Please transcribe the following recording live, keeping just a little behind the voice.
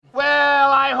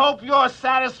hope you're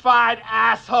satisfied,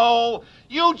 asshole.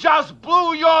 You just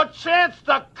blew your chance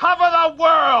to cover the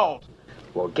world.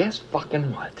 Well, guess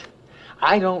fucking what?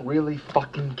 I don't really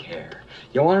fucking care.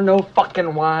 You wanna know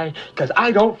fucking why? Because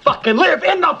I don't fucking live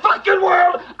in the fucking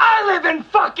world! I live in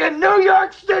fucking New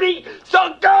York City!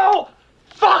 So go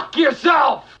fuck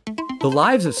yourself! The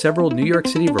lives of several New York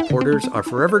City reporters are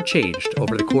forever changed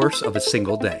over the course of a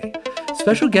single day.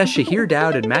 Special guests Shahir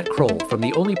Daud and Matt Kroll from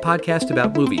the only podcast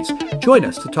about movies join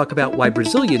us to talk about why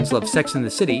Brazilians love Sex and the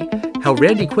City, how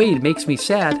Randy Quaid makes me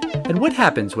sad, and what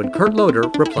happens when Kurt Loder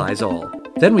replies all.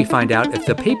 Then we find out if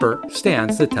The Paper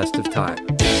stands the test of time.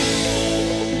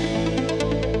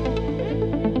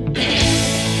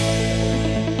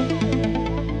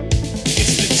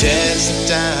 Test of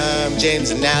time,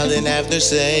 James and Alan have their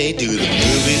say. Do the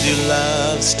movies you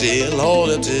love still hold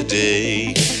up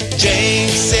today?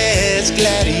 James says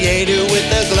Gladiator with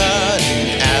a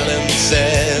glutton. Alan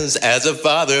says as a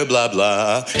father, blah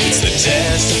blah. It's the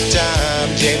test of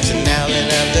time, James and Alan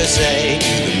have their say.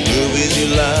 Do the movies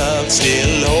you love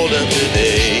still hold up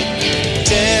today?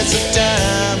 Test of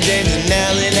time, James and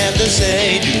Alan have their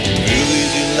say. Do the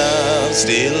movies you love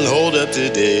still hold up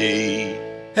today?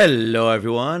 Hello,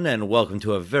 everyone, and welcome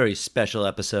to a very special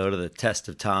episode of The Test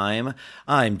of Time.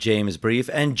 I'm James Brief,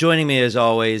 and joining me, as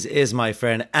always, is my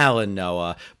friend Alan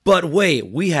Noah. But wait,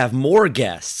 we have more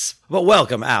guests. But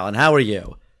welcome, Alan. How are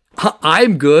you?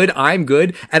 I'm good,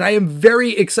 and I am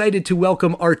very excited to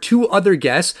welcome our two other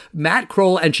guests, Matt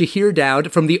Kroll and Shahir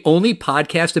Daud from the only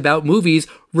podcast about movies,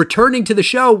 returning to the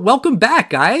show. Welcome back,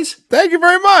 guys. Thank you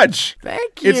very much.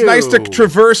 Thank you. It's nice to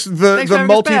traverse the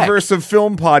multiverse of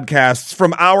film podcasts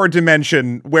from our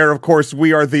dimension, where, of course,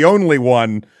 we are the only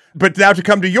one. But now to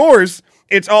come to yours,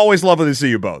 it's always lovely to see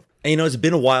you both. And, it's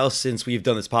been a while since we've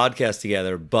done this podcast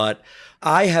together, but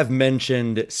I have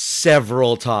mentioned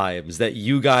several times that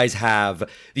you guys have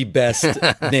the best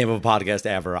name of a podcast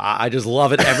ever. I just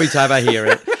love it every time I hear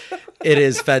it. It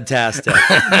is fantastic.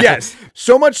 Yes,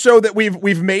 so much so that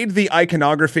we've made the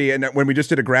iconography, and when we just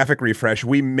did a graphic refresh,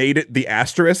 we made it the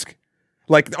asterisk.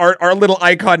 Like, our little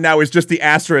icon now is just the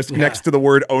asterisk next to the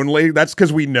word only. That's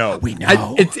because we know.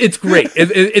 It's great.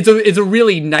 It's a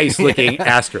really nice looking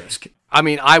asterisk. I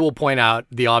mean, I will point out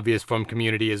the obvious from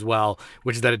Community as well,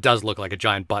 which is that it does look like a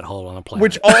giant butthole on a planet.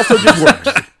 Which also just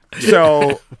works.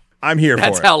 So I'm here for it.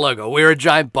 That's our logo. We're a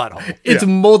giant butthole. It's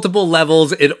multiple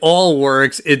levels. It all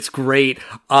works. It's great.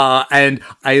 And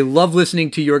I love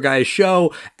listening to your guys'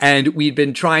 show. And we've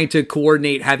been trying to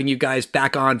coordinate having you guys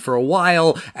back on for a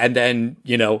while. And then,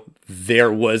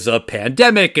 there was a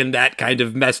pandemic and that kind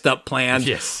of messed up plans.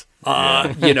 Yes.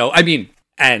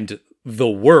 And the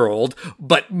world,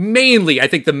 but mainly I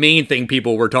think the main thing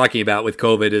people were talking about with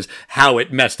COVID is how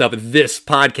it messed up this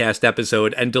podcast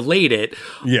episode and delayed it.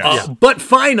 But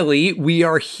finally, we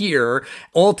are here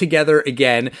all together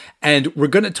again, and we're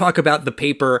going to talk about The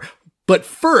Paper. But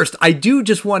first, I do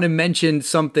just want to mention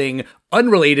something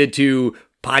unrelated to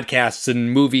podcasts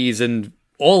and movies and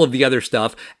all of the other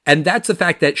stuff, and that's the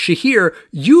fact that, Shahir,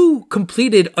 you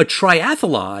completed a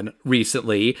triathlon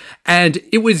recently, and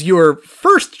it was your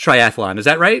first triathlon, is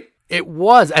that right? It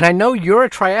was, and I know you're a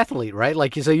triathlete, right?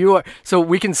 So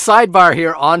we can sidebar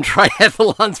here on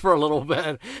triathlons for a little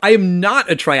bit. I am not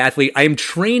a triathlete. I am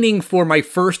training for my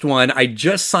first one. I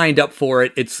just signed up for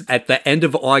it. It's at the end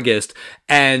of August,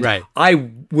 and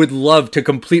I would love to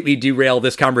completely derail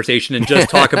this conversation and just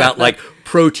talk about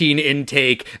protein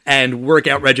intake and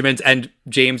workout regimens. And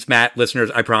James, Matt,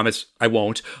 listeners, I promise I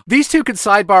won't. These two could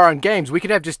sidebar on games. We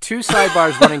could have just two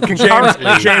sidebars running concurrently.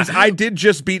 James, I did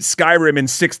just beat Skyrim in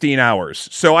 16 hours,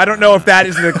 so I don't know if that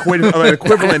is an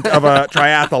equivalent of a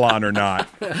triathlon or not.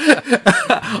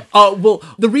 Well,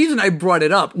 the reason I brought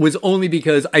it up was only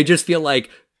because I just feel like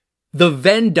the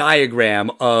Venn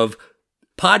diagram of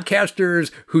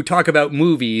podcasters who talk about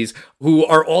movies, who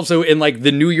are also in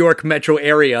the New York metro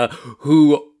area,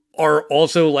 who are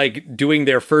also doing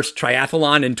their first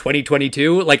triathlon in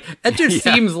 2022. That just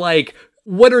seems like,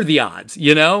 what are the odds,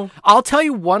 I'll tell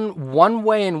you one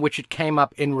way in which it came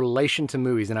up in relation to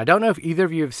movies, and I don't know if either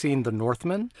of you have seen The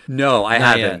Northman. No, I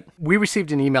haven't. We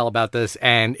received an email about this,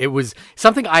 and it was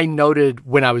something I noted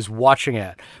when I was watching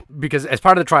it, because as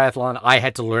part of the triathlon, I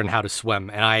had to learn how to swim,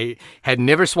 and I had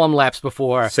never swum laps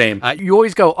before. Same. You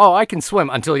always go, oh, I can swim,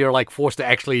 until you're forced to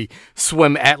actually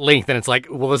swim at length, and it's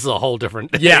well, this is a whole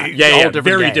different very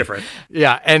game. different.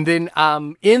 Yeah, and then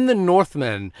in The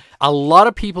Northman, a lot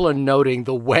of people are noting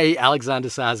the way Alexander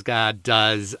Skarsgård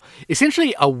does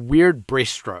essentially a weird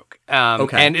breaststroke.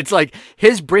 Okay. And it's like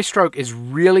his breaststroke is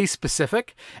really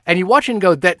specific, and you watch it and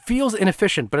go, that feels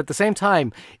inefficient, but at the same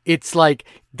time, it's like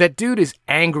that dude is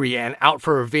angry and out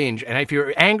for revenge. And if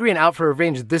you're angry and out for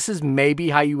revenge, this is maybe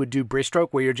how you would do breaststroke,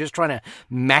 where you're just trying to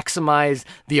maximize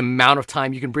the amount of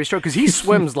time you can breaststroke, because he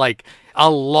swims like a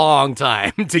long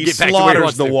time to get back to where he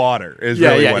wants the to. water. Is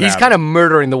Yeah, really yeah. what He's happened. kind of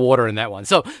murdering the water in that one.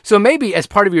 So maybe as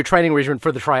part of your training regimen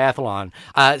for the triathlon,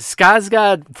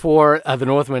 Skarsgård for the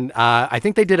Northman, I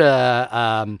think they did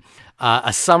a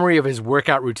summary of his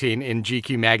workout routine in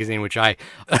GQ magazine, which I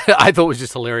I thought was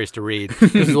just hilarious to read.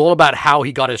 It was all about how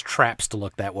he got his traps to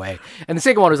look that way. And the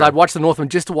second one was I'd watch the Northman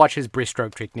just to watch his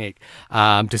breaststroke technique,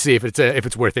 to see if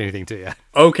it's worth anything to you.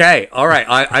 Okay, all right.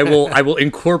 I will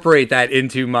incorporate that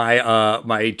into my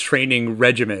my training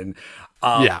regimen.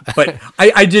 But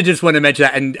I did just want to mention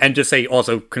that and just say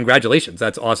also congratulations.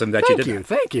 That's awesome that you did that.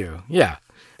 Thank you. Yeah.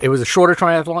 It was a shorter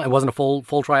triathlon. It wasn't a full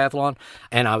triathlon,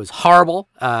 and I was horrible.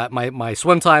 My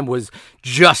swim time was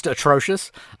just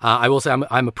atrocious. I will say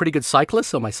I'm a pretty good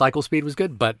cyclist, so my cycle speed was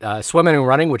good. But swimming and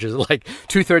running, which is like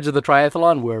 2/3 of the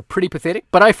triathlon, were pretty pathetic.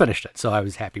 But I finished it, so I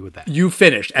was happy with that. You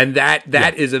finished, and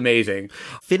that is amazing.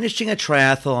 Finishing a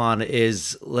triathlon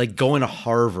is like going to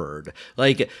Harvard.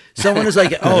 Like someone is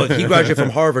like, oh, he graduated from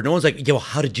Harvard. No one's like, yo,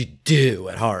 how did you do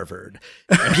at Harvard?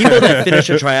 And people that finish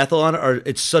a triathlon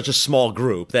it's such a small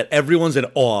group that everyone's in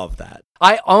awe of that.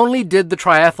 I only did the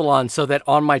triathlon so that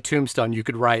on my tombstone you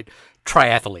could write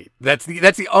triathlete. That's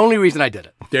the only reason I did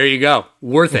it. There you go.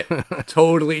 Worth it.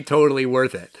 Totally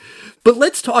worth it. But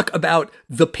let's talk about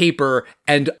The Paper,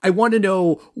 and I want to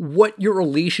know what your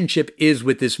relationship is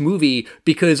with this movie,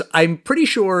 because I'm pretty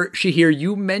sure, Shahir,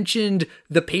 you mentioned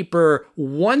The Paper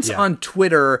once on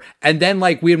Twitter, and then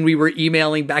like when we were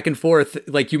emailing back and forth,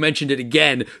 like you mentioned it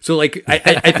again. So like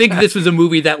I think this was a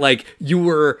movie that like you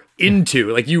were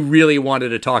into, like you really wanted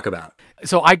to talk about.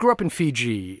 So I grew up in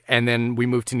Fiji, and then we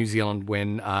moved to New Zealand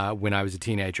when I was a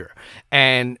teenager.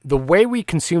 And the way we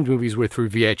consumed movies were through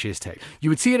VHS tape. You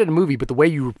would see it in a movie, but the way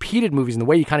you repeated movies and the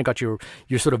way you kind of got your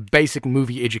sort of basic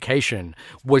movie education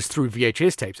was through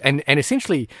VHS tapes. And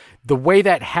essentially, the way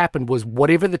that happened was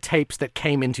whatever the tapes that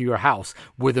came into your house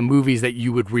were the movies that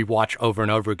you would rewatch over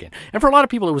and over again. And for a lot of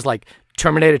people, it was like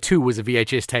Terminator 2 was a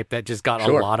VHS tape that just got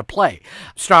a lot of play.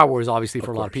 Star Wars, obviously,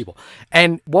 for a lot of people.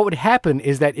 And what would happen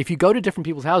is that if you go to different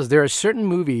people's houses, there are certain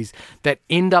movies that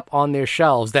end up on their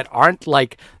shelves that aren't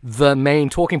like the main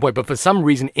talking point, but for some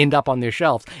reason end up on their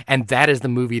shelves. And that is the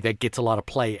movie that gets a lot of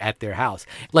play at their house.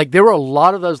 Like there were a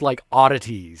lot of those like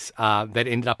oddities that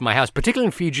ended up in my house, particularly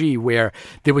in Fiji, where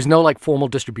there was no like formal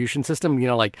distribution system. You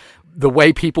know, like the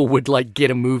way people would like get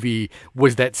a movie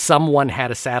was that someone had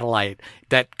a satellite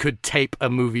that could tape a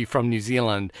movie from New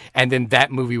Zealand, and then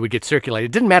that movie would get circulated.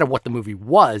 It didn't matter what the movie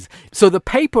was. So The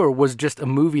Paper was just a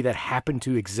movie that happened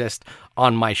to exist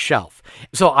on my shelf.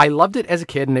 So I loved it as a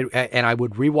kid, and I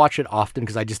would rewatch it often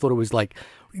because I just thought it was like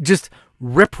just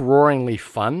rip-roaringly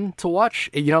fun to watch.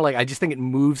 You know, like I just think it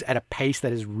moves at a pace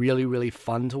that is really, really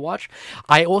fun to watch.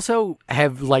 I also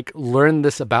have like learned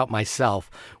this about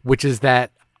myself, which is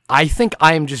that I think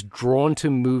I am just drawn to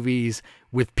movies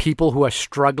with people who are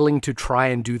struggling to try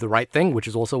and do the right thing, which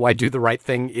is also why Do the Right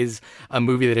Thing is a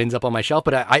movie that ends up on my shelf.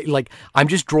 But I'm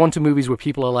just drawn to movies where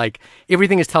people are like,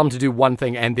 everything is telling them to do one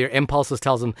thing, and their impulses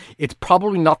tells them it's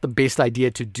probably not the best idea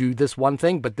to do this one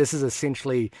thing, but this is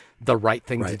essentially the right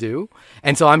thing to do.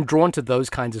 And so I'm drawn to those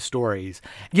kinds of stories.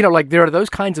 You know, like there are those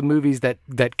kinds of movies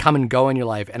that come and go in your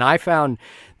life. And I found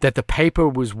that The Paper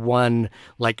was one,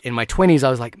 like in my 20s,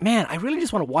 I was like, man, I really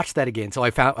just want to watch that again. So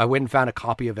I went and found a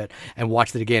copy of it and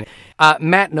watched it again.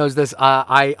 Matt knows this.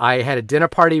 I had a dinner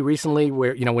party recently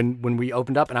where, you know, when we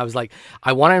opened up, and I was like,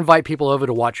 I want to invite people over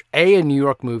to watch a New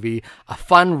York movie, a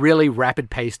fun, really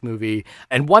rapid-paced movie,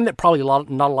 and one that probably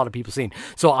not a lot of people seen.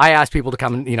 So I asked people to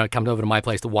come over to my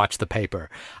place to watch The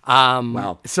Paper.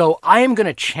 Wow. So I am going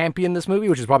to champion this movie,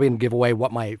 which is probably going to give away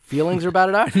what my feelings about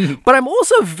it are. But I'm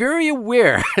also very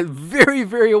aware, very,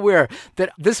 very aware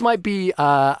that this might be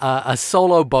a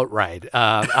solo boat ride.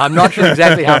 I'm not sure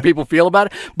exactly how people feel about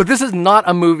it, but this is not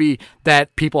a movie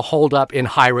that people hold up in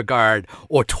high regard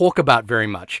or talk about very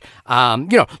much.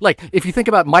 You know, like if you think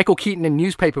about Michael Keaton in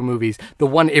newspaper movies, the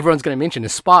one everyone's going to mention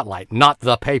is Spotlight, not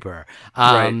The Paper.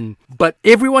 Right. But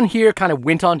everyone here kind of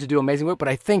went on to do amazing work, but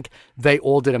I think they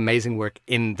all did amazing work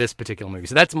in this particular movie.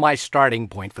 So that's my starting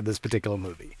point for this particular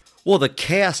movie. Well, the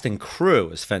cast and crew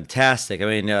is fantastic. I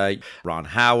mean, Ron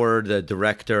Howard, the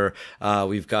director.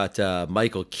 We've got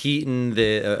Michael Keaton.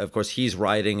 Of course, he's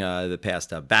writing the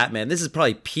past Batman. This is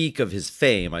probably peak of his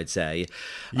fame, I'd say.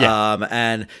 Yeah.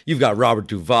 And you've got Robert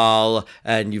Duvall,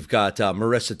 and you've got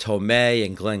Marissa Tomei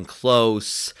and Glenn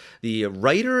Close. The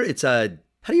writer, it's how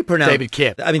do you pronounce David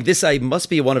Kipp. I mean, this must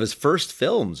be one of his first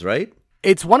films, right?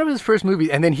 It's one of his first movies,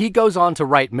 and then he goes on to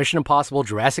write Mission Impossible,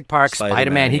 Jurassic Park,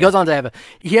 Spider-Man. He goes on to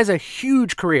he has a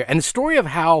huge career. And the story of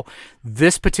how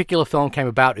this particular film came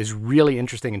about is really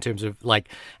interesting in terms of like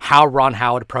how Ron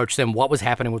Howard approached them, what was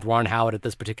happening with Ron Howard at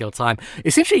this particular time.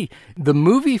 Essentially, the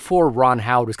movie for Ron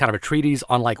Howard was kind of a treatise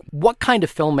on like, what kind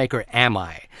of filmmaker am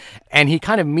I? And he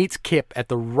kind of meets Kip at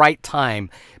the right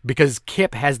time because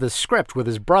Kip has this script with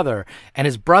his brother, and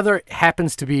his brother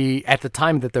happens to be, at the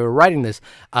time that they were writing this,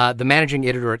 the managing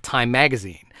editor at Time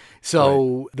Magazine.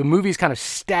 So the movie's kind of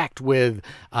stacked with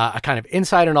a kind of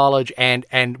insider knowledge and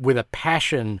with a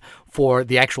passion for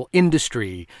the actual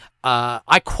industry.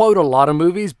 I quote a lot of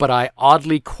movies, but I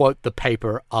oddly quote the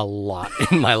paper a lot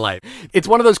in my life. It's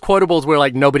one of those quotables where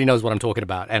like nobody knows what I'm talking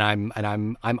about, and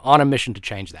I'm on a mission to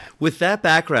change that. With that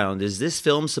background, is this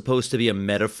film supposed to be a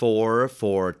metaphor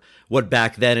for what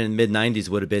back then in the mid-90s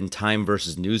would have been Time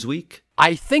versus Newsweek?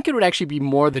 I think it would actually be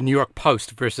more the New York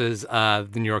Post versus the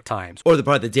New York Times. Or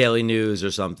probably the Daily News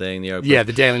or something. Yeah,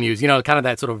 the Daily News, kind of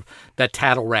that sort of that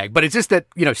tattle rag. But it's just that,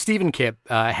 Stephen Kipp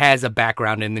has a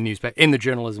background in the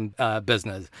journalism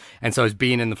business, and so has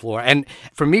been in the floor. And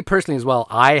for me personally as well,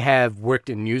 I have worked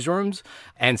in newsrooms,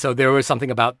 and so there was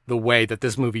something about the way that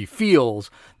this movie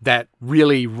feels that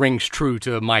really rings true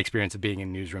to my experience of being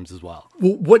in newsrooms as well.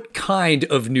 Well, what kind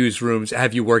of newsrooms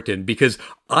have you worked in? Because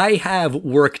I have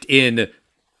worked in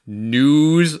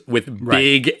news with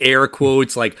big air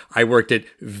quotes. Like I worked at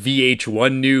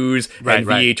VH1 News and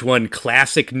VH1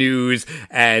 Classic News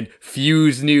and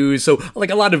Fuse News. So like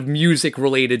a lot of music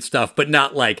related stuff, but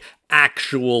not like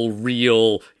actual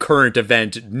real current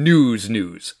event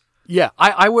news. Yeah,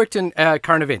 I worked in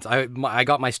current events. I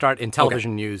got my start in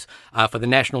television news for the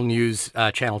national news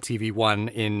channel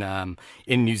TV1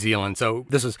 in New Zealand. So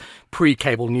this was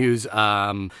pre-cable news.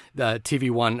 The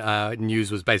TV1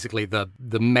 news was basically the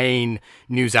main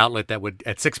news outlet that would,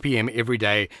 at 6 p.m. every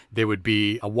day, there would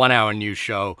be a 1-hour news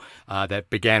show that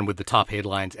began with the top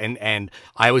headlines. And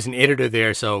I was an editor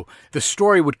there, so the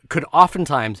story could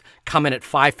oftentimes come in at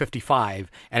 5:55,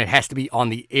 and it has to be on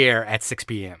the air at 6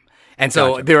 p.m. And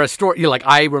so there are stories, like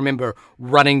I remember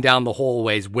running down the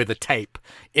hallways with a tape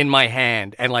in my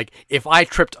hand. And like, if I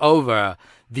tripped over,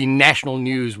 the national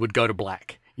news would go to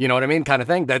black. You know what I mean? Kind of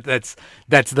thing. That's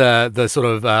the sort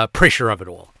of pressure of it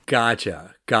all.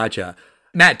 Gotcha.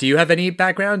 Matt, do you have any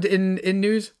background in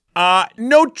news?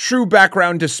 No true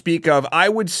background to speak of. I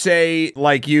would say,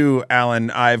 like you, Alan,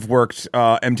 I've worked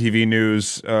MTV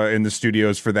News in the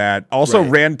studios for that. Also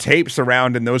ran tapes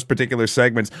around in those particular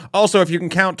segments. Also, if you can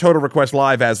count Total Request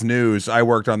Live as news, I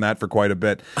worked on that for quite a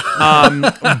bit.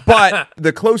 But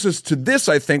the closest to this,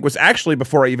 I think, was actually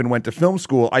before I even went to film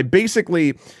school. I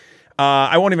basically...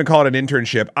 I won't even call it an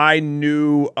internship. I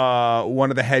knew one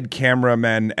of the head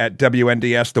cameramen at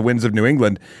WNDS, The Winds of New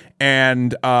England,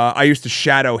 and I used to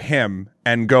shadow him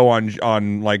and go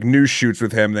on like news shoots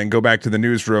with him, then go back to the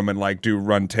newsroom and like do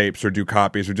run tapes or do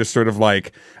copies or just sort of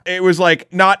like, it was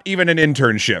like not even an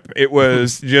internship. It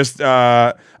was just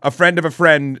a friend of a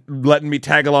friend letting me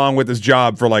tag along with his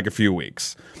job for like a few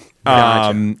weeks.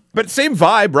 Gotcha. But same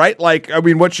vibe, right? Like, I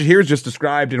mean, what you hear is just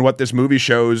described and what this movie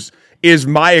shows is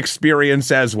my experience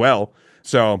as well.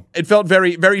 So it felt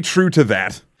very, very true to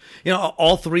that.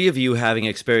 All three of you having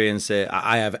experience,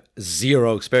 I have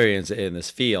zero experience in this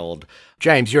field.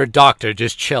 James, you're a doctor.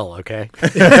 Just chill, okay? I'm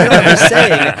just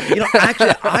saying,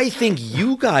 actually, I think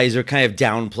you guys are kind of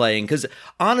downplaying because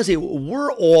honestly,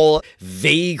 we're all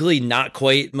vaguely not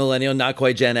quite millennial, not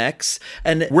quite Gen X.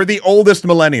 And we're the oldest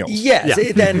millennials. Yes,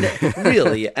 then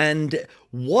really. And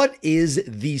what is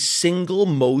the single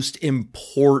most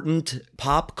important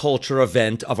pop culture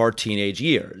event of our teenage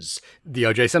years? The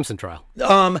O.J. Simpson trial.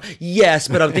 Yes,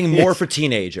 but I'm thinking more for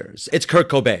teenagers. It's Kurt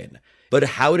Cobain. But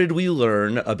how did we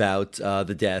learn about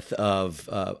the death of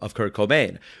Kurt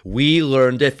Cobain? We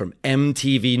learned it from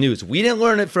MTV News. We didn't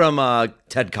learn it from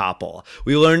Ted Koppel.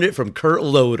 We learned it from Kurt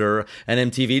Loder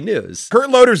and MTV News. Kurt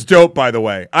Loder's dope, by the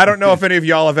way. I don't know if any of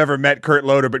y'all have ever met Kurt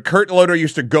Loder, but Kurt Loder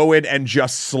used to go in and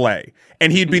just slay.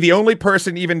 And he'd be the only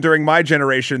person, even during my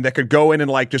generation, that could go in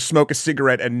and like just smoke a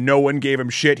cigarette and no one gave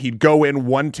him shit. He'd go in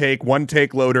one take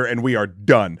Loader, and we are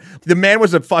done. The man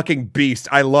was a fucking beast.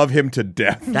 I love him to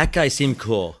death. That guy seemed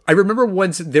cool. I remember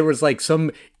once there was like some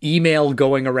email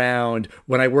going around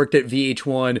when I worked at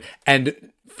VH1,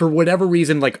 and for whatever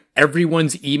reason, like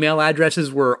everyone's email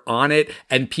addresses were on it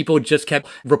and people just kept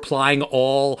replying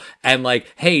all and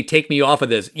like, hey, take me off of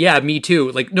this. Yeah, me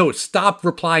too. Like, no, stop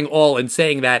replying all and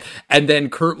saying that. And then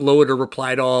Kurt Loder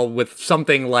replied all with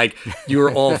something like,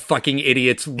 you're all fucking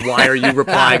idiots. Why are you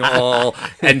replying all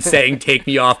and saying take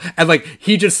me off? And like,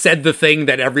 he just said the thing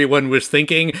that everyone was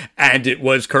thinking and it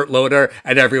was Kurt Loder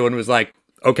and everyone was like,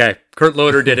 okay, Kurt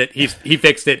Loder did it. He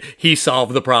fixed it. He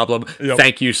solved the problem. Yep.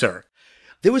 Thank you, sir.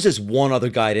 There was this one other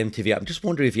guy at MTV. I'm just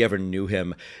wondering if you ever knew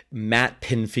him, Matt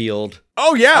Pinfield.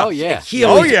 Oh, yeah. Oh, yeah. He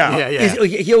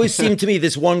always seemed to me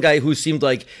this one guy who seemed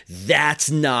like that's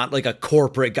not like a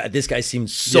corporate guy. This guy seemed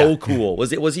so cool.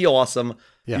 Was he awesome?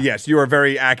 Yeah. Yes, you are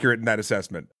very accurate in that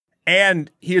assessment.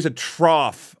 And he is a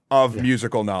trough of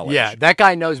musical knowledge. Yeah, that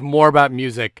guy knows more about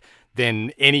music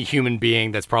than any human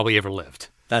being that's probably ever lived.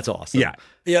 That's awesome.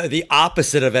 Yeah, the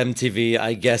opposite of MTV,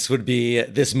 I guess, would be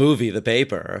this movie, The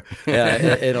Paper,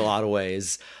 in a lot of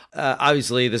ways.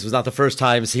 Obviously, this was not the first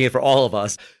time seeing it for all of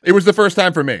us. It was the first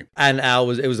time for me. And Al,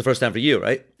 it was the first time for you,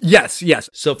 right? Yes.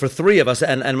 So for three of us,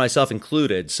 and myself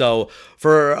included. So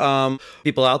for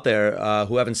people out there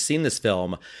who haven't seen this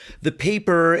film, The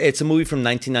Paper, it's a movie from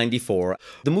 1994.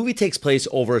 The movie takes place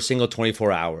over a single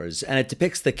 24 hours, and it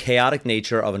depicts the chaotic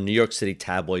nature of a New York City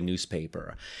tabloid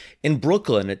newspaper. In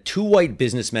Brooklyn, 2 white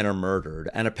businessmen are murdered,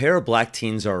 and a pair of black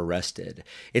teens are arrested.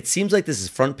 It seems like this is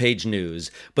front-page news,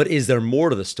 but is there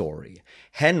more to the story?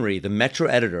 Henry, the Metro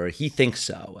editor, he thinks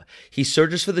so. He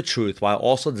searches for the truth while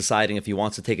also deciding if he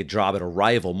wants to take a job at a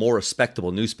rival, more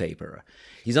respectable newspaper.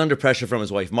 He's under pressure from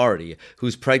his wife Marty,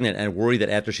 who's pregnant and worried that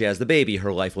after she has the baby,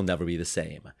 her life will never be the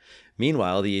same.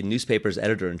 Meanwhile, the newspaper's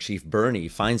editor-in-chief, Bernie,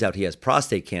 finds out he has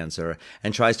prostate cancer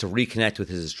and tries to reconnect with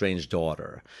his estranged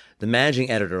daughter. The managing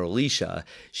editor, Alicia,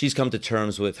 she's come to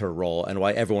terms with her role and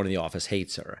why everyone in the office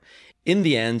hates her. In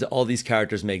the end, all these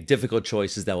characters make difficult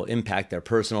choices that will impact their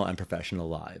personal and professional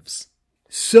lives.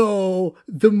 So,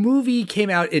 the movie came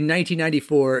out in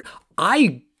 1994.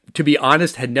 I, to be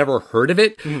honest, had never heard of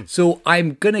it. So,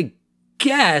 I'm going to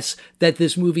guess that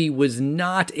this movie was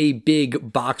not a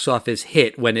big box office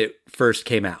hit when it first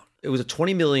came out. It was a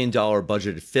 $20 million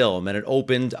budgeted film, and it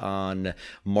opened on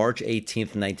March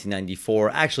 18th,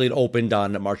 1994. Actually, it opened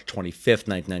on March 25th,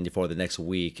 1994, the next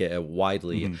week,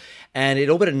 widely. Mm-hmm. And it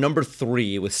opened at number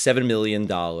 3 with $7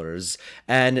 million.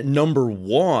 And number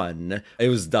 1, it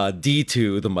was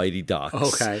D2, The Mighty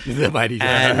Ducks. Okay. The Mighty Ducks.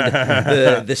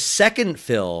 And the second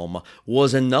film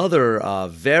was another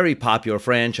very popular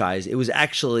franchise. It was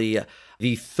actually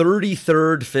the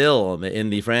 33rd film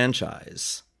in the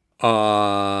franchise.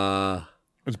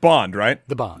 It's Bond, right?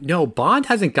 The Bond. No, Bond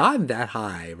hasn't gotten that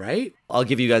high, right? I'll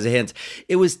give you guys a hint.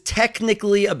 It was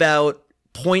technically about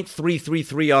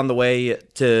 0.333 on the way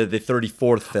to the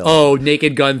 34th film. Oh,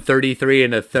 Naked Gun 33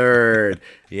 and a third.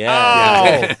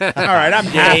 Yeah. Oh, all right. I'm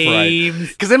half right.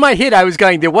 Because in my head, I was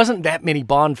going, there wasn't that many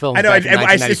Bond films. I know. Back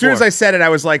in As soon as I said it, I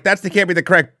was like, that can't be the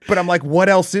correct. But I'm like, what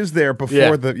else is there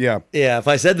before the? Yeah. Yeah. If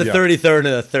I said the 33rd and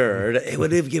the third, it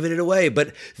would have given it away.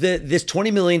 But this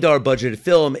 $20 million budgeted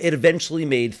film, it eventually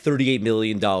made $38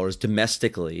 million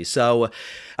domestically. So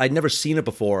I'd never seen it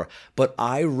before, but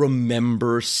I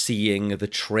remember seeing the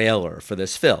trailer for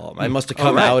this film. I must have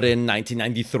come out in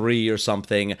 1993 or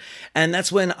something. And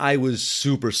that's when I was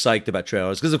super psyched about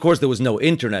trailers, because of course there was no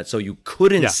internet, so you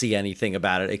couldn't see anything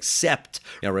about it except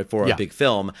right for a big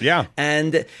film. Yeah.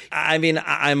 And I mean,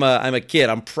 I'm a kid.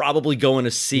 I'm probably going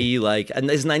to see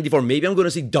and it's 94. Maybe I'm going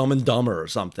to see Dumb and Dumber or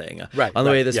something on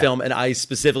the way to this film. And I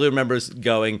specifically remember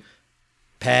going,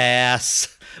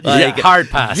 pass. Hard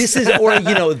pass. This is,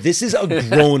 this is a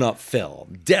grown-up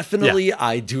film. Definitely,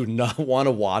 I do not want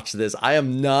to watch this. I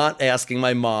am not asking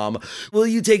my mom, will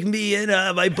you take me and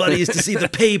my buddies to see The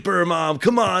Paper, Mom?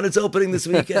 Come on, it's opening this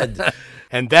weekend.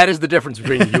 And that is the difference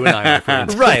between you and I, my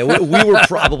friend. Right. We were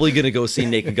probably going to go see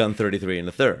Naked Gun 33 and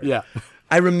a third. Yeah.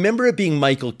 I remember it being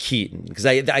Michael Keaton, because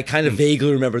I kind of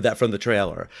vaguely remember that from the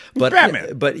trailer. But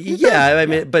Batman. But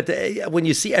when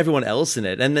you see everyone else in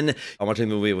it, and then I'm watching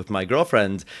the movie with my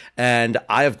girlfriend, and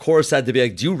I of course had to be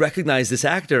like, "Do you recognize this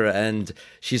actor?" And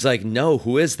she's like, "No,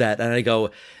 who is that?" And I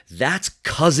go, "That's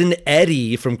Cousin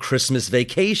Eddie from Christmas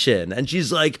Vacation." And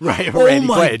she's like, "Oh Randy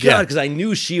my Quaid, God," because I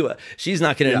knew she's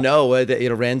not going to know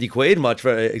Randy Quaid much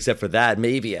except for that,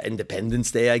 maybe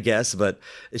Independence Day, I guess. But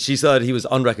she thought he was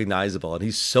unrecognizable, and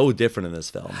he's so different in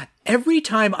this film. Every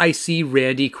time I see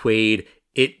Randy Quaid,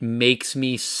 it makes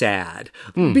me sad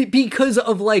because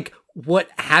of what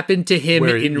happened to him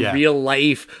in real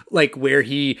life, where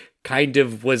he kind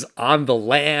of was on the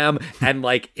lam and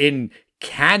in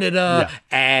Canada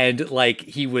and like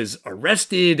he was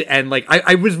arrested and like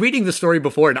I was reading the story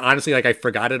before and honestly like I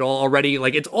forgot it all already.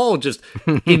 Like it's all just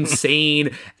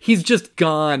insane. He's just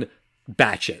gone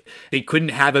batshit. They couldn't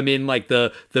have him in like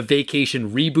the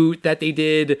Vacation reboot that they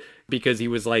did because he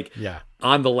was like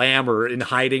on the lam or in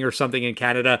hiding or something in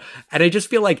Canada. And I just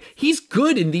feel like he's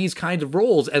good in these kinds of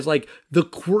roles as like the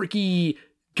quirky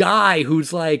guy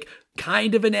who's like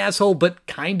kind of an asshole but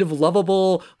kind of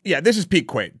lovable. Yeah, this is Pete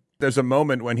Quaid. There's a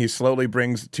moment when he slowly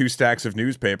brings 2 stacks of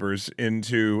newspapers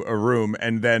into a room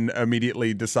and then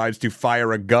immediately decides to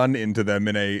fire a gun into them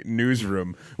in a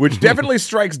newsroom, which definitely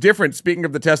strikes different, speaking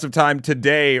of the test of time,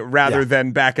 today rather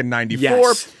than back in 94.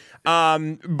 Yes.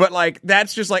 But like,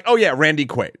 that's just like, oh yeah, Randy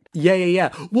Quaid.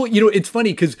 Yeah. Well, you know, it's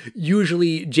funny because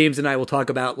usually James and I will talk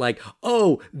about like,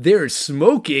 oh, there's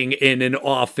smoking in an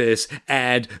office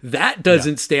and that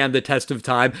doesn't stand the test of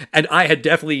time. And I had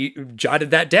definitely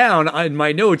jotted that down on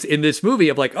my notes in this movie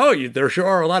of like, oh, there sure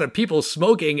are a lot of people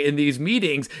smoking in these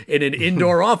meetings in an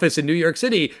indoor office in New York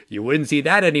City. You wouldn't see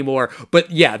that anymore.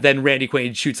 But yeah, then Randy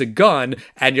Quaid shoots a gun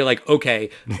and you're like, okay,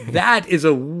 that is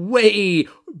a way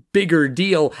bigger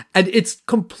deal. And it's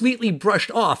completely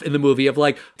brushed off in the movie of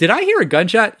like, did I hear a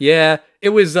gunshot? Yeah, it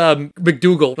was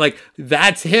McDougal. Like,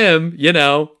 that's him, you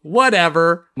know,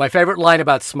 whatever. My favorite line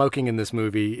about smoking in this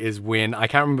movie is when, I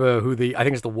can't remember who I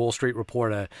think it's the Wall Street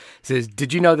Reporter, says,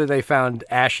 did you know that they found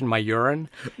ash in my urine?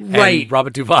 Right. And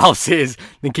Robert Duvall says,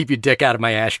 then keep your dick out of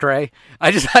my ashtray. I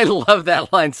love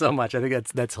that line so much. I think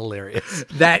that's hilarious.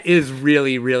 That is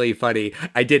really, really funny.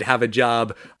 I did have a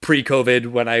job pre-COVID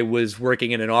when I was working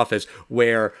in an office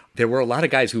where there were a lot of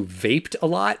guys who vaped a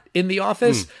lot in the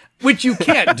office. Which you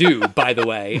can't do, by the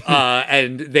way.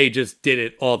 And they just did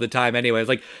it all the time anyway. It's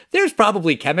like, there's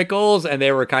probably chemicals. And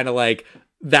they were kind of like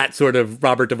that sort of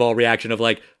Robert Duvall reaction of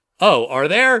like, oh, are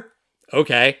there?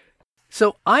 Okay.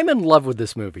 So I'm in love with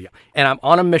this movie. And I'm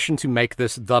on a mission to make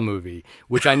this the movie,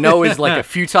 which I know is like a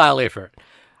futile effort.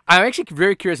 I'm actually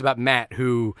very curious about Matt,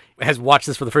 who has watched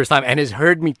this for the first time and has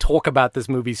heard me talk about this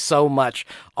movie so much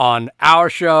on our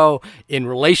show in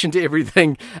relation to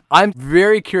everything. I'm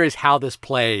very curious how this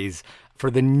plays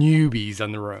for the newbies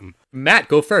in the room. Matt,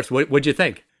 go first. What'd you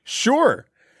think? Sure.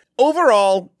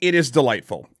 Overall, it is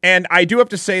delightful. And I do have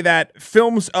to say that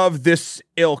films of this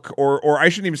ilk, or I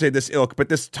shouldn't even say this ilk, but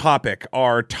this topic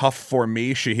are tough for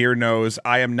me. Shahir knows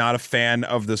I am not a fan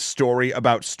of the story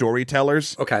about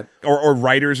storytellers. Okay. Or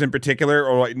writers in particular,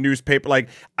 or like newspaper. Like,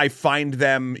 I find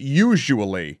them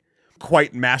usually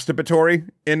quite masturbatory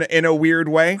in a weird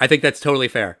way. I think that's totally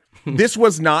fair. This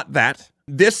was not that.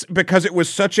 This, because it was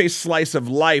such a slice of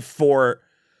life for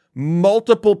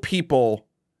multiple people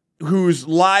whose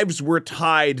lives were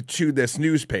tied to this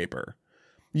newspaper.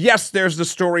 Yes, there's the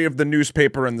story of the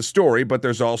newspaper and the story, but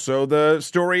there's also the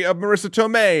story of Marissa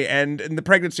Tomei and the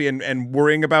pregnancy and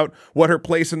worrying about what her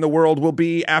place in the world will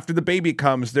be after the baby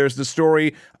comes. There's the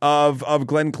story of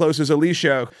Glenn Close's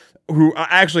Alicia, who I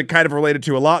actually kind of related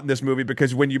to a lot in this movie,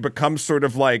 because when you become sort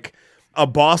of like a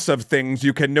boss of things,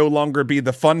 you can no longer be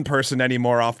the fun person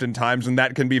anymore oftentimes, and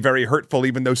that can be very hurtful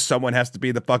even though someone has to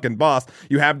be the fucking boss.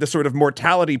 You have the sort of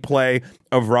mortality play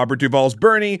of Robert Duvall's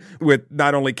Bernie with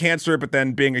not only cancer, but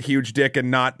then being a huge dick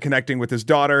and not connecting with his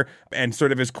daughter, and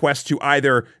sort of his quest to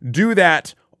either do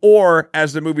that or,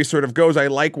 as the movie sort of goes, I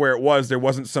like where it was. There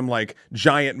wasn't some like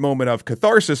giant moment of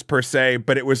catharsis per se,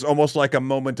 but it was almost like a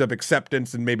moment of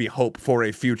acceptance and maybe hope for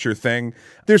a future thing.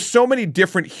 There's so many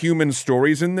different human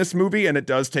stories in this movie, and it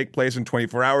does take place in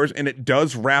 24 hours, and it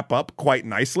does wrap up quite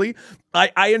nicely.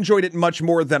 I enjoyed it much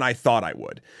more than I thought I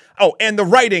would. Oh, and the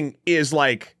writing is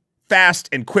like fast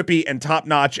and quippy and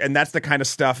top-notch, and that's the kind of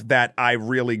stuff that I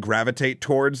really gravitate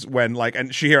towards when, like,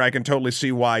 and Shahir, I can totally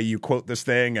see why you quote this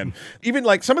thing, and even,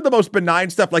 like, some of the most benign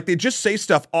stuff, like, they just say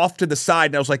stuff off to the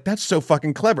side, and I was like, that's so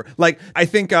fucking clever. Like, I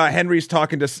think Henry's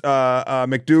talking to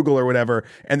McDougal or whatever,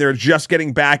 and they're just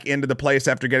getting back into the place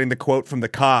after getting the quote from the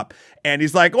cop, and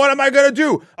he's like, what am I gonna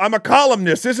do? I'm a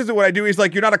columnist. This isn't what I do. He's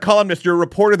like, you're not a columnist. You're a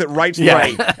reporter that writes the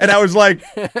right. And I was like,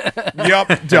 yup,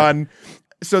 done.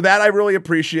 So that I really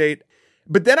appreciate.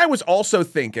 But then I was also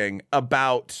thinking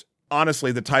about,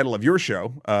 honestly, the title of your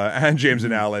show, and James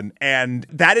and Alan, and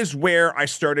that is where I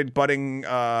started butting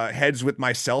heads with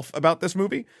myself about this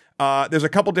movie. There's a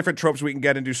couple different tropes we can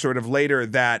get into sort of later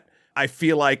that I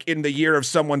feel like in the year of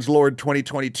someone's Lord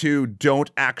 2022 don't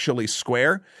actually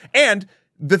square. And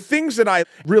The things that I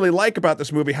really like about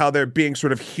this movie, how they're being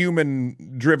sort of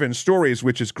human-driven stories,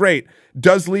 which is great,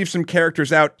 does leave some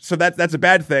characters out, so that's a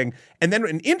bad thing. And then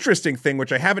an interesting thing,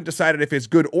 which I haven't decided if it's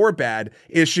good or bad,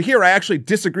 is, Shahir, I actually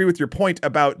disagree with your point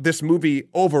about this movie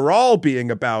overall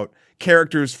being about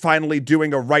characters finally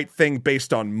doing a right thing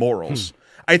based on morals.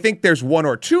 I think there's one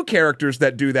or two characters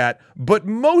that do that, but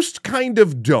most kind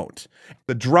of don't.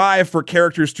 The drive for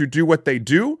characters to do what they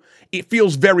do, it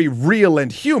feels very real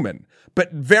and human,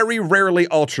 but very rarely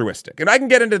altruistic. And I can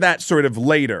get into that sort of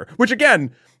later, which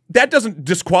again, that doesn't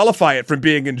disqualify it from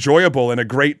being enjoyable and a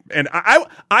great, and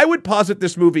I would posit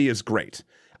this movie is great.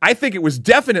 I think it was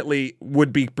definitely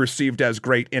would be perceived as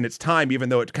great in its time, even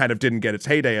though it kind of didn't get its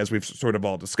heyday, as we've sort of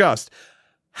all discussed.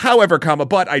 However,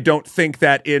 but I don't think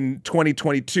that in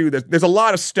 2022, there's a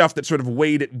lot of stuff that sort of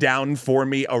weighed it down for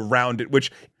me around it,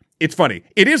 which, it's funny.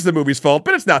 It is the movie's fault,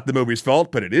 but it's not the movie's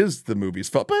fault, but it is the movie's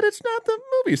fault, but it's not the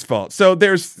movie's fault. So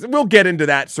we'll get into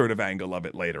that sort of angle of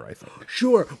it later, I think.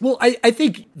 Sure. Well, I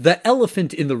think the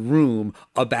elephant in the room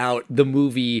about the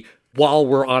movie, while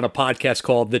we're on a podcast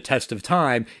called The Test of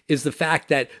Time, is the fact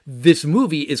that this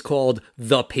movie is called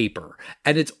The Paper,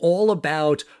 and it's all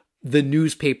about the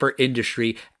newspaper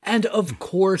industry. And of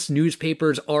course,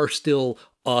 newspapers are still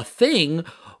a thing,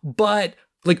 but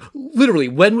like, literally,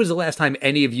 when was the last time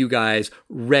any of you guys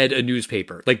read a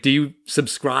newspaper? Like, do you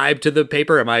subscribe to the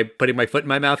paper? Am I putting my foot in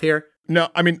my mouth here? No,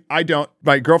 I mean, I don't.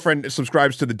 My girlfriend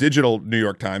subscribes to the digital New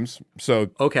York Times, so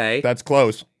okay, that's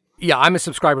close. Yeah, I'm a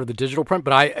subscriber to the digital print,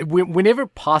 but whenever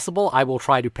possible, I will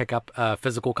try to pick up a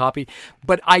physical copy.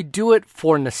 But I do it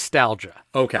for nostalgia.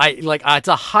 Okay, it's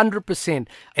 100%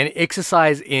 an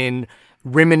exercise in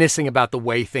reminiscing about the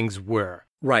way things were.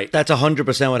 Right. That's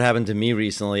 100% what happened to me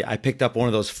recently. I picked up one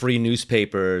of those free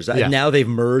newspapers. Yeah. Now they've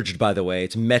merged, by the way.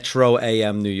 It's Metro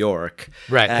AM New York.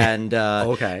 Right. And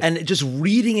okay. And just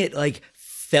reading it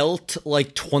felt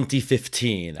like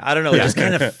 2015. I don't know. It just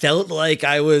kind of felt like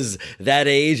I was that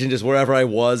age and just wherever I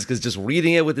was, because just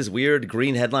reading it with this weird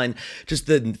green headline, just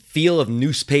the feel of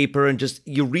newspaper, and just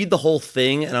you read the whole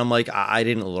thing and I'm like, I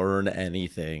didn't learn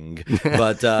anything.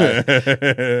 But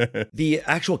the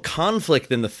actual conflict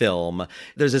in the film,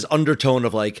 there's this undertone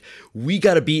of we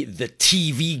got to beat the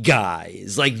TV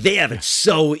guys. They have it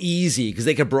so easy because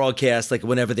they can broadcast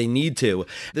whenever they need to.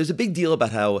 There's a big deal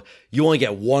about how you only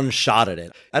get one shot at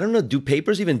it. I don't know, do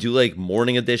papers even do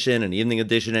morning edition and evening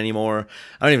edition anymore?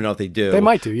 I don't even know if they do. They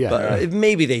might do, yeah. But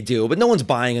maybe they do, but no one's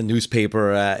buying a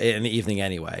newspaper in the evening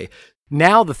anyway.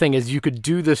 Now the thing is, you could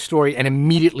do this story and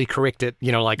immediately correct it,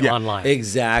 online.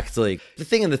 Exactly. The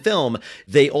thing in the film,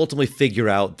 they ultimately figure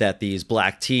out that these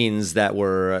black teens that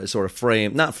were sort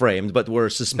of not framed, but were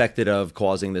suspected of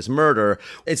causing this murder,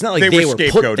 it's not like they were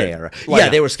put there.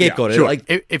 They were scapegoated.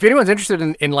 Yeah, sure. If anyone's interested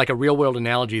in a real world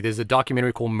analogy, there's a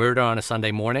documentary called Murder on a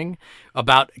Sunday Morning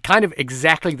about kind of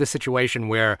exactly the situation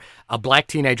where a black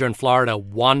teenager in Florida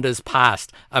wanders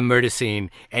past a murder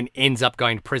scene and ends up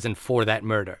going to prison for that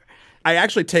murder. I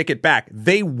actually take it back.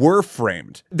 They were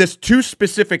framed. This two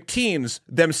specific teens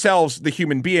themselves, the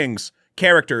human beings,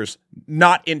 characters,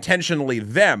 not intentionally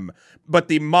them, but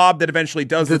the mob that eventually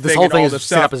does the this thing whole and thing all is the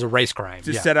set stuff. up as a race crime.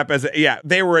 Set up as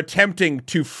they were attempting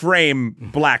to frame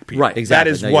black people. Right,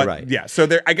 exactly. That is no, what. You're right. Yeah. So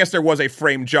I guess there was a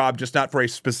framed job, just not for a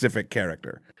specific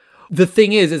character. The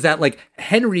thing is that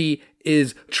Henry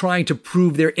is trying to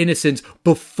prove their innocence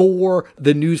before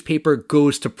the newspaper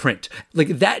goes to print.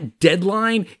 That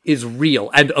deadline is real.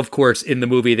 And of course, in the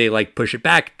movie, they push it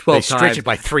back 12 times. They stretch it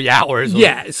by 3 hours.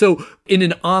 Yeah. So in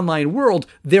an online world,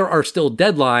 there are still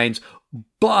deadlines,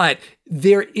 but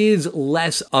there is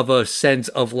less of a sense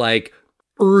of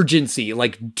urgency,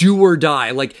 do or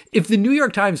die. If the New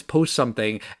York Times posts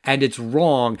something and it's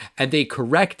wrong and they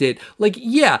correct it,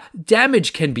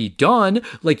 damage can be done.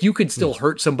 You could still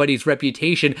hurt somebody's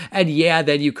reputation, and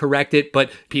then you correct it, but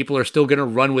people are still going to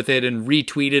run with it and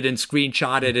retweet it and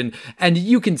screenshot it, and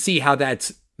you can see how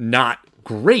that's not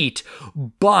great,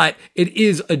 but it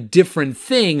is a different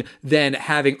thing than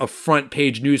having a front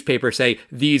page newspaper say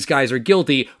these guys are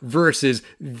guilty versus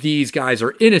these guys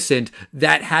are innocent.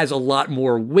 That has a lot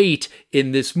more weight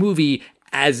in this movie,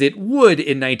 as it would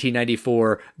in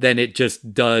 1994 than it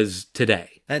just does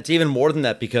today. And it's even more than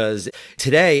that, because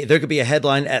today there could be a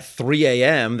headline at 3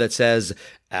 a.m. that says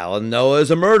Alan Noah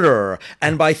is a murderer.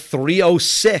 And by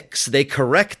 3:06, they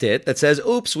correct it that says,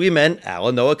 oops, we meant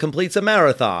Alan Noah completes a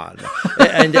marathon.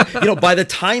 And, by the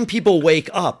time people wake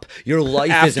up, your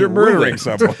life After isn't murdering ruined.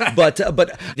 someone.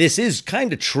 But this is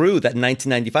kind of true that in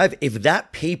 1995, if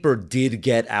that paper did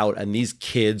get out and these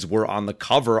kids were on the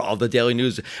cover of the Daily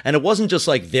News, and it wasn't just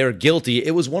they're guilty,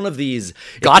 it was one of these,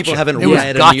 if people haven't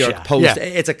read a New York Post,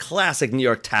 it's a classic New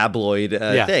York tabloid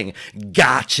thing.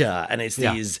 Gotcha. And it's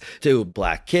these two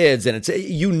black kids, and it's,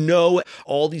 you know,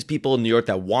 all these people in New York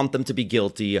that want them to be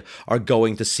guilty are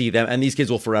going to see them, and these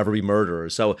kids will forever be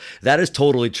murderers. So that is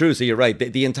totally true. So you're right.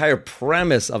 The entire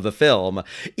premise of the film,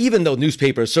 even though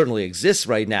newspapers certainly exist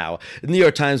right now, the New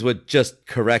York Times would just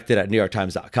correct it at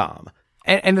NewYorkTimes.com.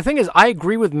 And the thing is, I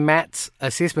agree with Matt's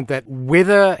assessment that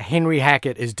whether Henry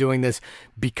Hackett is doing this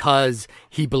because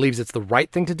he believes it's the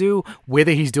right thing to do,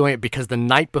 whether he's doing it because the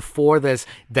night before this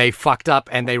they fucked up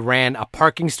and they ran a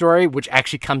parking story, which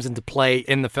actually comes into play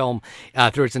in the film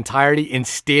through its entirety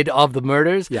instead of the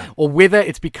murders, or whether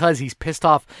it's because he's pissed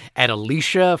off at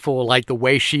Alicia for like the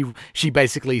way she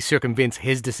basically circumvents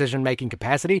his decision-making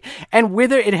capacity, and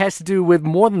whether it has to do with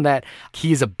more than that,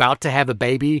 he's about to have a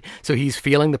baby, so he's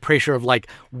feeling the pressure of like,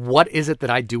 what is it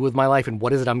that I do with my life and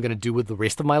what is it I'm going to do with the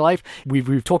rest of my life?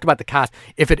 We've talked about the cast.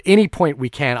 If at any point we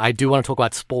can, I do want to talk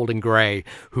about Spalding Gray,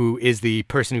 who is the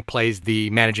person who plays the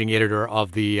managing editor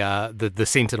of the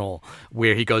Sentinel,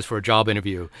 where he goes for a job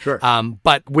interview. Sure.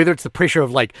 But whether it's the pressure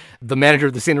of like the manager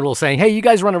of the Sentinel saying, hey, you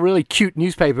guys run a really cute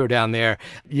newspaper down there.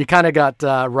 You kind of got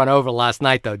run over last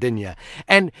night though, didn't you?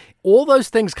 And all those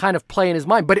things kind of play in his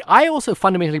mind. But I also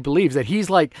fundamentally believe that he's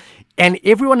like, and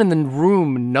everyone in the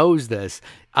room knows this.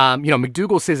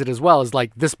 McDougal says it as well, is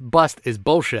like, this bust is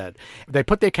bullshit. They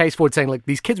put their case forward saying, like,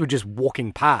 these kids were just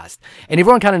walking past. And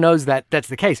everyone kind of knows that that's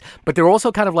the case. But they're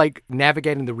also kind of like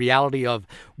navigating the reality of,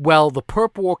 well, the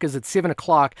perp walk is at 7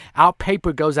 o'clock. Our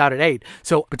paper goes out at 8.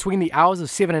 So between the hours of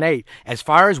 7 and 8, as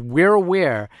far as we're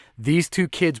aware, these two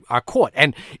kids are caught.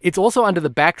 And it's also under the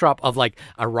backdrop of like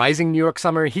a rising New York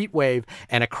summer heat wave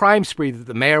and a crime spree that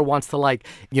the mayor wants to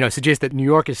suggest that New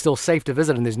York is still safe to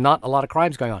visit and there's not a lot of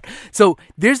crimes going on. So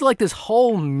there's like this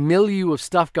whole milieu of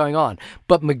stuff going on.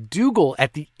 But McDougal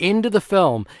at the end of the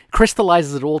film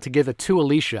crystallizes it all together to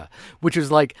Alicia, which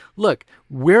is like, look,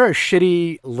 we're a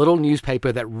shitty little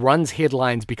newspaper that runs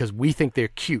headlines because we think they're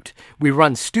cute. We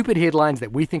run stupid headlines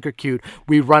that we think are cute.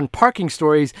 We run parking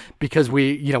stories because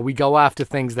we go after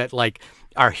things that like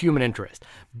are human interest.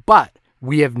 But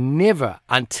we have never,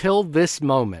 until this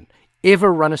moment,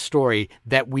 ever run a story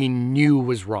that we knew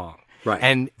was wrong. Right.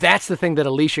 And that's the thing that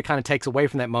Alicia kind of takes away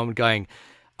from that moment, going,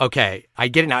 okay, I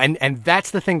get it now. And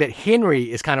that's the thing that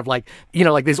Henry is kind of like,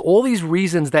 there's all these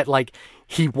reasons that like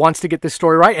he wants to get this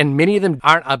story right, and many of them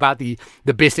aren't about the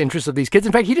best interests of these kids.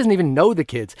 In fact, he doesn't even know the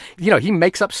kids. He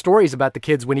makes up stories about the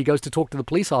kids when he goes to talk to the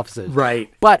police officers. Right.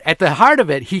 But at the heart of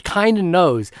it, he kind of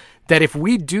knows that if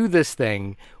we do this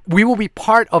thing, we will be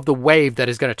part of the wave that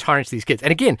is going to tarnish these kids.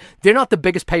 And again, they're not the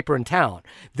biggest paper in town.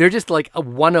 They're just like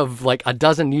one of like a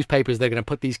dozen newspapers that are going to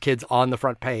put these kids on the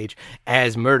front page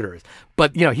as murderers.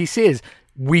 But, he says,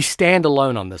 we stand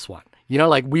alone on this one.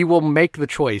 We will make the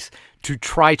choice to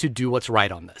try to do what's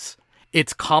right on this.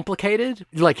 It's complicated.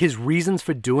 Like, his reasons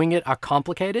for doing it are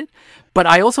complicated. But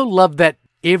I also love that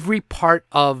every part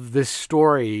of this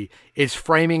story is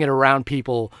framing it around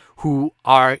people who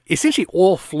are essentially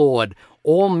all flawed,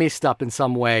 all messed up in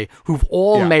some way, who've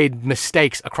all made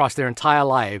mistakes across their entire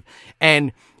life.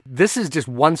 And this is just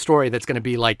one story that's going to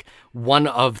be like one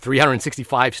of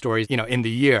 365 stories, in the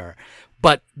year.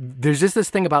 But there's just this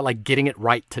thing about like getting it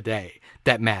right today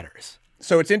that matters.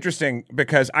 So it's interesting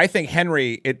because I think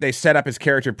Henry, they set up his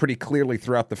character pretty clearly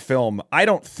throughout the film. I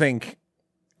don't think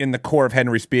in the core of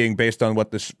Henry's being, based on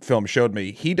what this film showed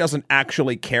me, he doesn't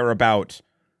actually care about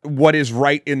what is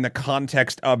right in the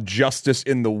context of justice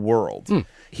in the world.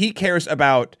 He cares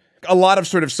about a lot of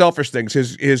sort of selfish things,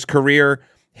 his career,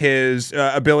 his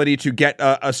ability to get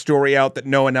a story out that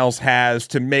no one else has,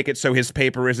 to make it so his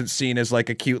paper isn't seen as like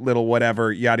a cute little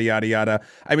whatever, yada, yada, yada.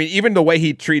 I mean, even the way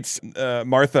he treats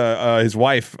Martha, his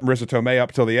wife, Marissa Tomei,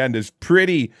 up till the end is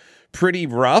pretty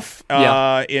rough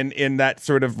in that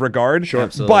sort of regard. Sure,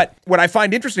 absolutely. But what I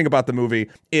find interesting about the movie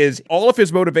is all of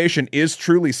his motivation is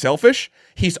truly selfish.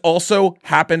 He's also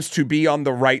happens to be on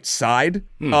the right side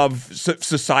of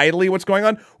societally what's going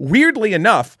on. Weirdly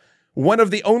enough, one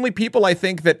of the only people I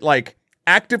think that like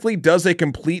actively does a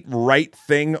complete right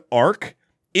thing arc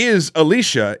is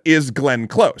Glenn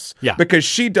Close. Yeah. Because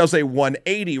she does a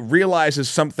 180, realizes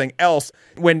something else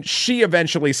when she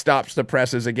eventually stops the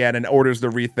presses again and orders the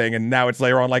re-thing, and now it's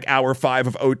later on like hour 5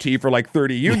 of OT for like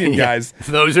 30 union guys.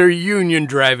 Those are union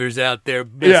drivers out there.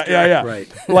 Yeah. Right.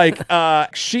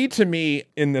 Like, she to me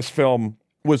in this film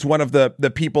was one of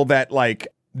the people that like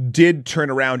did turn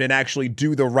around and actually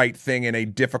do the right thing in a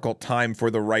difficult time for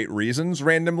the right reasons,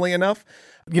 randomly enough.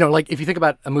 Like if you think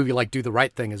about a movie like Do the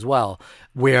Right Thing as well,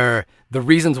 where the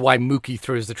reasons why Mookie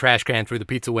throws the trash can through the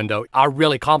pizza window are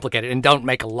really complicated and don't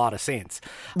make a lot of sense.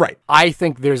 Right. I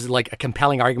think there's like a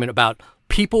compelling argument about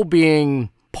people being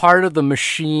part of the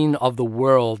machine of the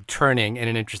world turning in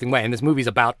an interesting way. And this movie's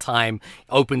about time,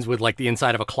 opens with like the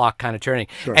inside of a clock kind of turning.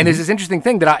 Sure. And there's this interesting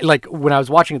thing that I like when I was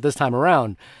watching it this time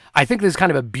around. I think there's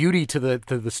kind of a beauty to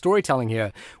the storytelling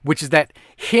here, which is that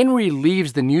Henry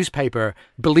leaves the newspaper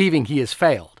believing he has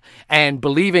failed and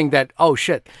believing that, oh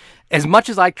shit, as much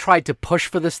as I tried to push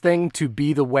for this thing to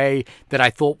be the way that I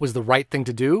thought was the right thing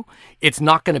to do, it's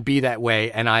not going to be that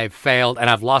way. And I've failed and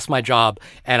I've lost my job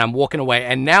and I'm walking away.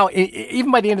 And now,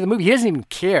 even by the end of the movie, he doesn't even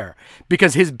care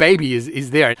because his baby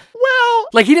is there. Well,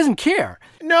 like he doesn't care.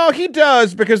 No, he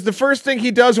does, because the first thing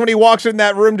he does when he walks in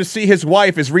that room to see his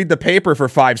wife is read the paper for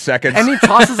 5 seconds. And he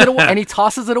tosses it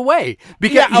away.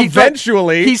 Because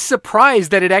eventually. He's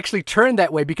surprised that it actually turned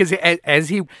that way, because as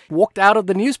he walked out of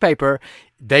the newspaper,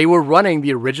 they were running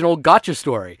the original gotcha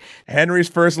story. Henry's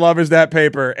first love is that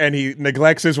paper, and he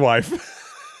neglects his wife.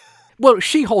 Well,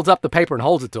 she holds up the paper and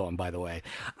holds it to him, by the way.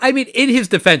 I mean, in his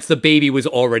defense, the baby was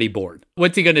already born.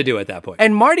 What's he going to do at that point?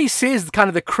 And Marty says kind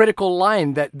of the critical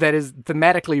line that is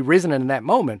thematically resonant in that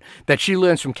moment that she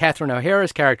learns from Catherine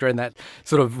O'Hara's character in that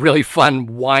sort of really fun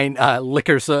wine,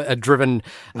 liquor-driven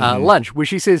lunch, where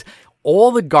she says,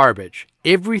 all the garbage,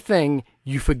 everything,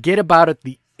 you forget about it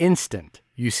the instant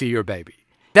you see your baby.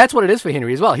 That's what it is for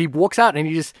Henry as well. He walks out and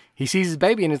he sees his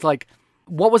baby and it's like,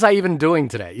 what was I even doing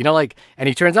today? You know, like, and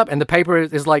he turns up and the paper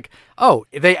is like, oh,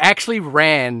 they actually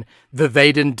ran the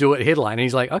 "they didn't do it" headline. And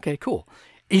he's like, okay, cool.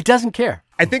 He doesn't care.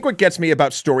 I think what gets me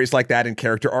about stories like that and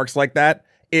character arcs like that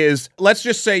is, let's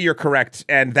just say you're correct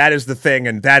and that is the thing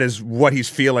and that is what he's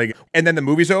feeling. And then the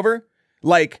movie's over.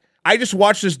 Like, I just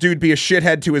watched this dude be a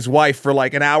shithead to his wife for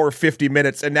like an hour, 50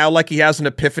 minutes. And now like he has an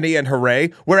epiphany and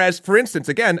hooray. Whereas, for instance,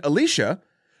 again, Alicia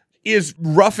is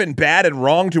rough and bad and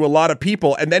wrong to a lot of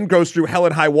people and then goes through hell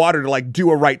and high water to like do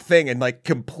a right thing and like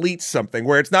complete something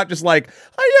where it's not just like,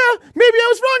 oh yeah, maybe I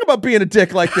was wrong about being a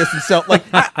dick like this. And so like,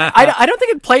 I don't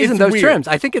think it plays in those weird. terms.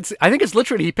 I think it's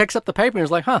literally, he picks up the paper and is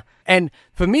like, huh. And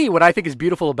for me, what I think is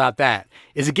beautiful about that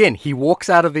is, again, he walks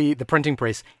out of the printing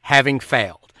press having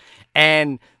failed.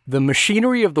 And the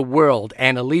machinery of the world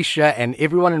and Alicia and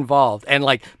everyone involved, and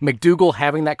like McDougal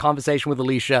having that conversation with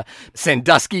Alicia,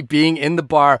 Sandusky being in the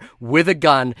bar with a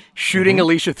gun, shooting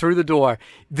Alicia through the door.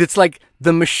 It's like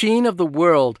the machine of the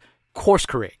world course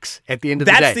corrects at the end of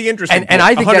the day. That's the interesting and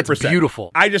I think 100%. That's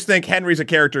beautiful. I just think Henry's a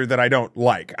character that I don't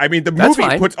like. I mean, the That's movie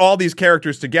fine. puts all these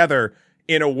characters together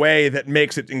in a way that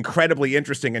makes it incredibly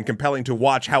interesting and compelling to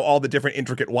watch how all the different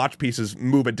intricate watch pieces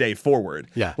move a day forward.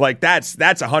 Yeah. Like that's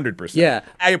 100%. Yeah.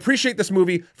 I appreciate this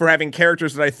movie for having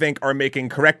characters that I think are making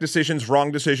correct decisions,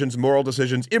 wrong decisions, moral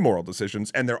decisions, immoral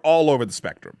decisions, and they're all over the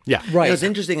spectrum. Yeah. Right. You know, it's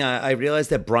interesting. I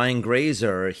realized that Brian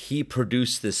Grazer, he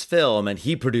produced this film and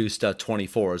he produced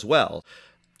 24 as well.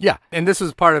 Yeah, and this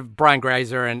was part of Brian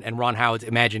Grazer and Ron Howard's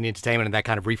Imagine Entertainment and that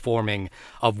kind of reforming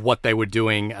of what they were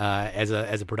doing as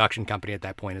a production company at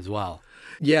that point as well.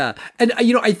 Yeah. And,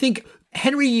 you know, I think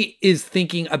Henry is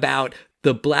thinking about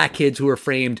the black kids who are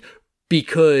framed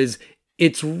because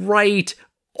it's right,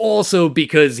 also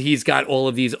because he's got all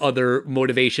of these other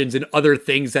motivations and other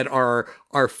things that are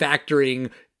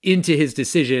factoring into his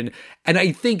decision. And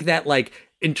I think that, like,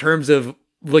 in terms of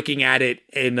looking at it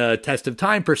in a test of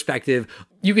time perspective,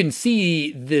 you can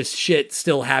see this shit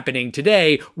still happening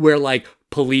today where like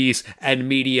police and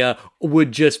media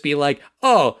would just be like,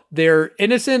 oh, they're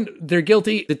innocent, they're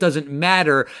guilty, it doesn't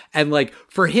matter. And like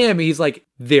for him, he's like,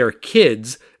 they're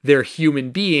kids, they're human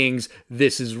beings,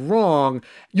 this is wrong.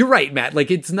 You're right, Matt.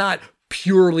 Like it's not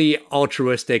purely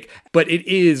altruistic, but it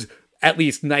is at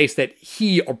least nice that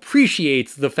he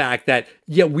appreciates the fact that,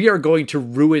 yeah, we are going to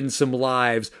ruin some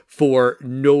lives for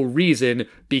no reason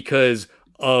because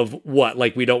of what?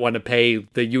 Like, we don't want to pay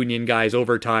the union guys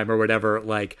overtime or whatever.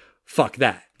 Like, fuck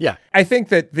that. Yeah. I think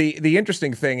that the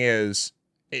interesting thing is,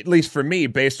 at least for me,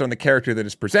 based on the character that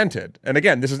is presented, and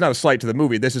again, this is not a slight to the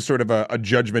movie, this is sort of a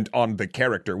judgment on the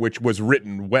character, which was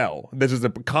written well. This is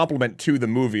a compliment to the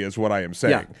movie is what I am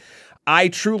saying. Yeah. I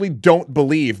truly don't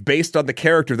believe, based on the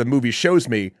character the movie shows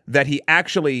me, that he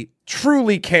actually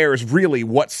truly cares really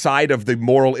what side of the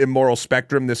moral-immoral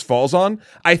spectrum this falls on.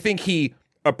 I think he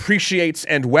appreciates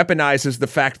and weaponizes the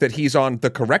fact that he's on the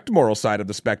correct moral side of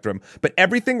the spectrum, but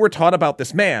everything we're taught about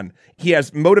this man, he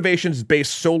has motivations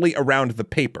based solely around the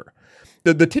paper.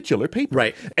 The titular paper.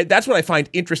 Right. And that's what I find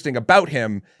interesting about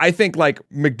him. I think, like,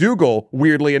 McDougal,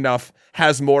 weirdly enough,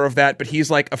 has more of that, but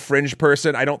he's, like, a fringe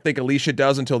person. I don't think Alicia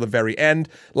does until the very end.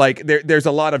 Like, there's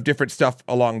a lot of different stuff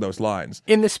along those lines.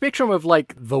 In the spectrum of,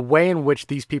 like, the way in which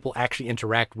these people actually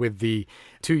interact with the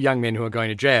two young men who are going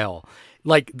to jail,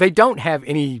 like, they don't have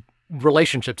any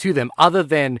relationship to them other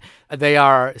than they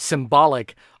are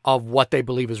symbolic of what they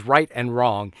believe is right and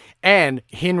wrong. And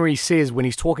Henry says when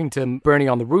he's talking to Bernie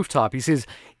on the rooftop, he says,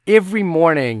 every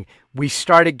morning we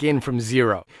start again from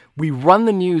zero. We run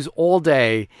the news all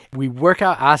day. We work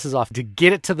our asses off to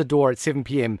get it to the door at 7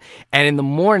 p.m. And in the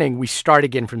morning, we start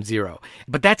again from zero.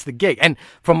 But that's the gig. And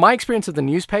from my experience of the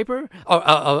newspaper,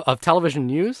 of television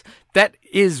news, that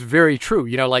is very true.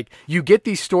 You know, like you get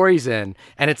these stories in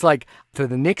and it's like for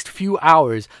the next few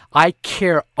hours, I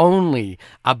care only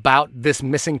about this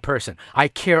missing person. I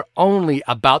care only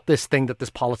about this thing that this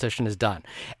politician has done.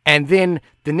 And then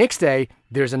the next day,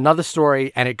 there's another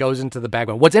story and it goes into the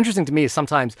background. What's interesting to me is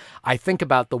sometimes I think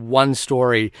about the one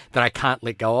story that I can't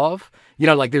let go of. You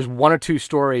know, like there's one or two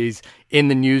stories in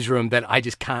the newsroom that I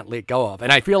just can't let go of.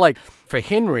 And I feel like for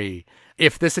Henry,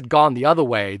 if this had gone the other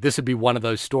way, this would be one of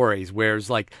those stories where it's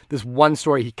like this one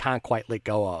story he can't quite let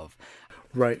go of.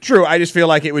 Right. True. I just feel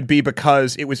like it would be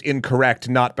because it was incorrect,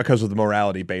 not because of the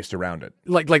morality based around it.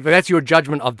 Like that's your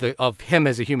judgment of him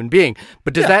as a human being.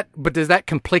 But does that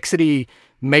complexity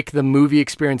make the movie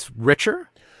experience richer?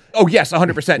 Oh, yes,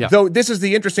 100%. Yeah. Though this is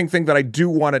the interesting thing that I do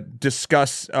want to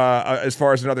discuss as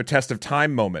far as another test of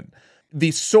time moment.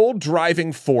 The sole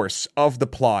driving force of the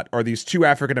plot are these two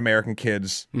African-American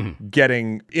kids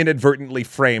getting inadvertently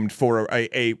framed for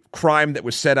a crime that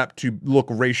was set up to look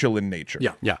racial in nature.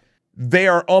 Yeah. They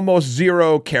are almost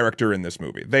zero character in this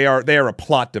movie. They are a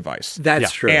plot device.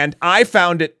 That's true. And I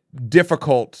found it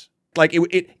difficult. Like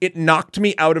it knocked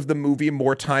me out of the movie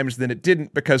more times than it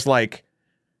didn't because like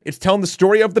it's telling the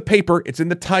story of the paper. It's in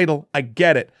the title. I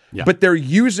get it. Yeah. But they're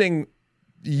using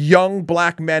young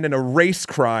black men in a race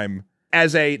crime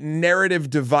as a narrative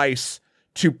device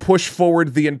to push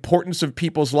forward the importance of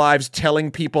people's lives,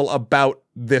 telling people about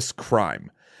this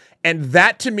crime. And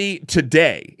that to me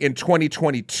today in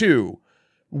 2022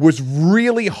 was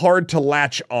really hard to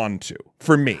latch onto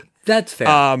for me. That's fair.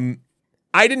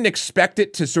 I didn't expect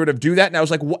it to sort of do that. And I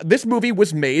was like, this movie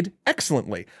was made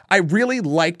excellently. I really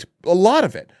liked a lot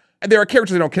of it. And there are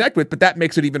characters I don't connect with, but that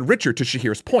makes it even richer to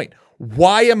Shahir's point.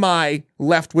 Why am I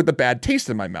left with a bad taste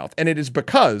in my mouth? And it is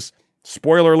because,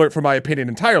 spoiler alert for my opinion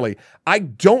entirely, I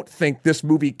don't think this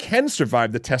movie can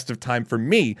survive the test of time for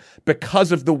me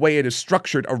because of the way it is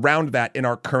structured around that in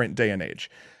our current day and age.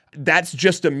 That's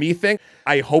just a me thing.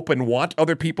 I hope and want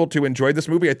other people to enjoy this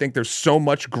movie. I think there's so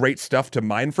much great stuff to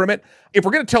mine from it. If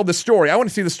we're going to tell the story, I want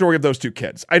to see the story of those two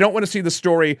kids. I don't want to see the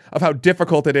story of how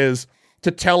difficult it is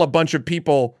to tell a bunch of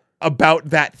people about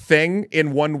that thing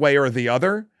in one way or the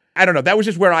other. I don't know. That was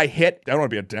just where I hit. I don't want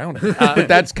to be a downer, but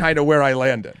that's kind of where I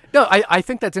landed. No, I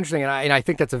think that's interesting, and I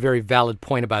think that's a very valid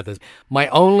point about this. My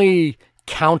only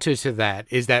counter to that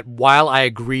is that while I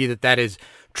agree that that is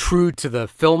true to the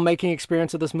filmmaking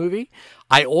experience of this movie,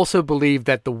 I also believe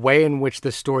that the way in which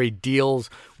the story deals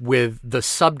with the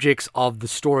subjects of the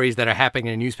stories that are happening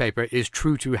in a newspaper is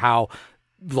true to how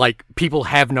like people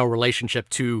have no relationship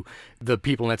to the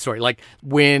people in that story. Like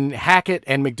when Hackett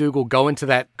and McDougal go into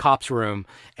that cop's room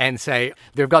and say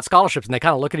they've got scholarships and they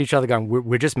kind of look at each other going,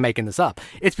 we're just making this up.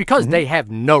 It's because they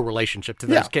have no relationship to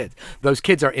those kids. Those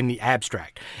kids are in the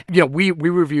abstract. You know, we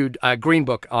reviewed Green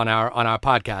Book on our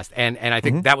podcast. And I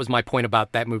think that was my point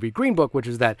about that movie Green Book, which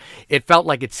is that it felt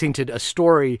like it centered a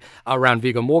story around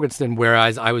Viggo Mortensen,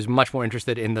 whereas I was much more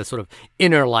interested in the sort of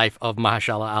inner life of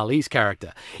Mahershala Ali's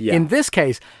character. Yeah. In this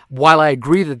case, while I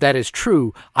agree that that is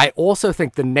true, I also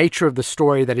think the nature of the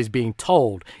story that is being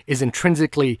told is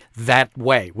intrinsically that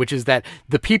way, which is that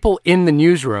the people in the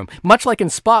newsroom, much like in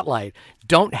Spotlight,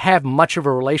 don't have much of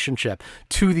a relationship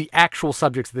to the actual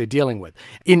subjects that they're dealing with.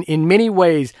 In many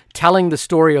ways, telling the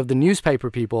story of the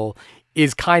newspaper people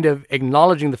is kind of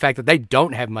acknowledging the fact that they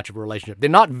don't have much of a relationship. They're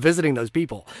not visiting those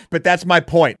people. But that's my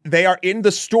point. They are in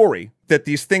the story that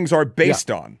these things are based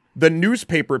on. The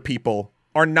newspaper people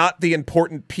are not the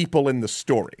important people in the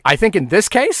story. I think in this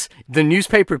case, the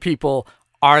newspaper people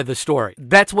are the story.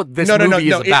 That's what this movie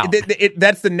is about.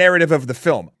 That's the narrative of the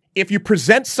film. If you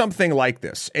present something like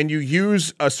this and you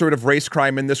use a sort of race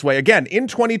crime in this way, again, in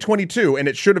 2022, and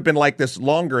it should have been like this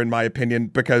longer, in my opinion,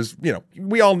 because, you know,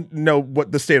 we all know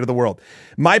what the state of the world.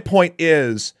 My point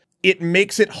is, it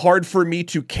makes it hard for me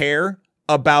to care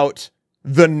about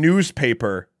the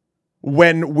newspaper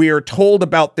when we're told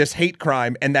about this hate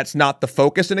crime and that's not the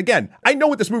focus. And again, I know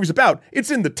what this movie's about. It's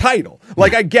in the title.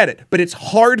 Like, I get it. But it's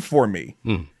hard for me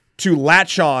to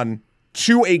latch on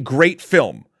to a great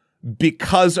film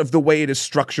because of the way it is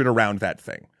structured around that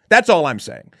thing. That's all I'm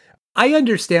saying. I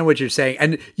understand what you're saying.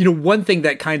 And, you know, one thing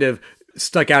that kind of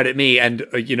stuck out at me, and,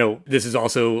 you know, this is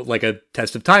also like a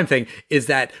test of time thing, is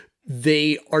that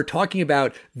they are talking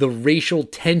about the racial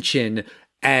tension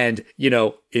And,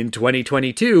 in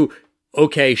 2022,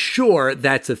 okay, sure,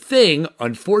 that's a thing,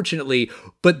 unfortunately,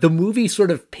 but the movie sort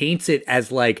of paints it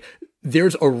as like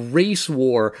there's a race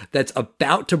war that's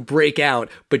about to break out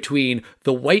between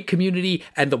the white community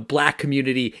and the black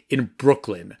community in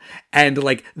Brooklyn. And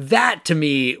like that to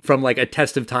me, from like a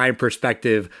test of time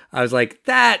perspective, I was like,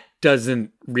 that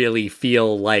doesn't really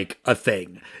feel like a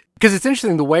thing. Because it's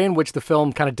interesting, the way in which the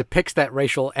film kind of depicts that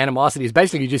racial animosity is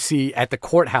basically you just see at the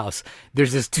courthouse,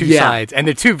 there's this two sides, and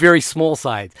they're two very small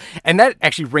sides. And that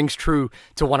actually rings true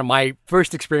to one of my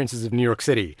first experiences of New York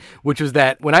City, which was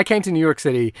that when I came to New York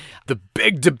City, the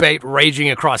big debate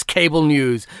raging across cable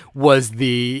news was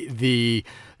the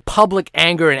public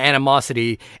anger and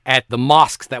animosity at the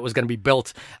mosques that was going to be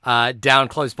built down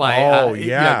close by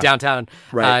downtown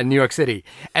New York City.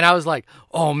 And I was like,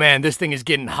 oh man, this thing is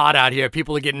getting hot out here.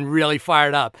 People are getting really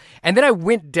fired up. And then I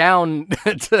went down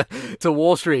to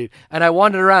Wall Street and I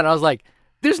wandered around. And I was like,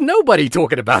 there's nobody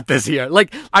talking about this here.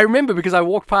 Like, I remember because I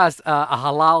walked past a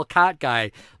halal cat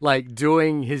guy, like,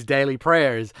 doing his daily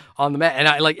prayers on the mat. And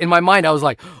I, like, in my mind, I was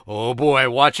like, oh boy,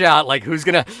 watch out. Like, who's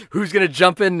gonna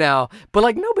jump in now? But,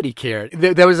 like, nobody cared.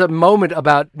 There was a moment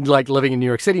about, like, living in New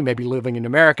York City, maybe living in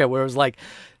America, where it was like,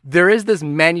 there is this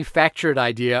manufactured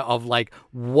idea of like,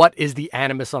 what is the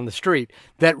animus on the street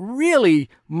that really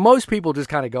most people just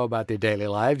kind of go about their daily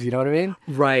lives. You know what I mean?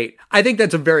 Right. I think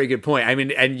that's a very good point. I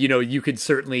mean, and you could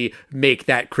certainly make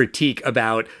that critique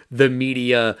about the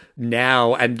media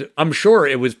now. And I'm sure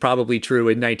it was probably true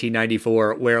in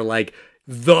 1994 where like,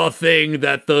 the thing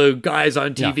that the guys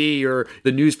on TV or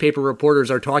the newspaper reporters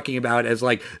are talking about as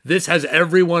like, this has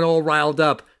everyone all riled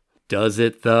up. Does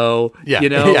it though?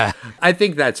 Yeah. I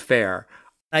think that's fair.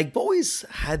 I've always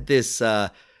had this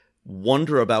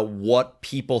wonder about what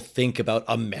people think about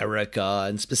America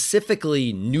and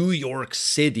specifically New York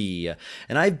City.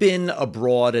 And I've been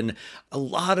abroad, and a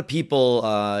lot of people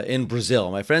in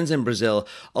Brazil, my friends in Brazil,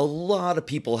 a lot of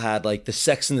people had like the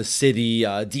Sex and the City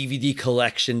DVD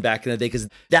collection back in the day, because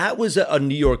that was a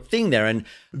New York thing there. And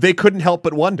they couldn't help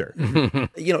but wonder.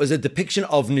 As a depiction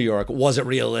of New York, was it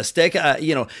realistic?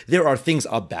 There are things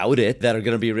about it that are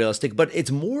going to be realistic, but it's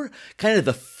more kind of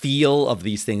the feel of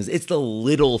these things. It's the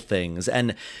little things.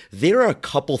 And there are a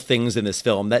couple things in this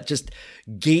film that just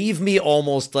gave me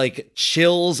almost like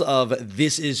chills of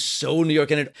this is so New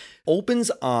York. And it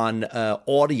opens on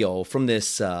audio from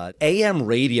this AM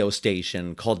radio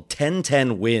station called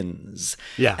 1010 Wins.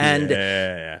 Yeah. And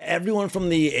everyone from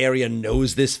the area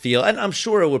knows this feel. And I'm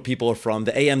sure where people are from,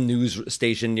 the AM news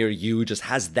station near you just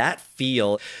has that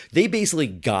feel. They basically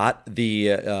got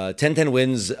the 1010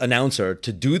 Wins announcer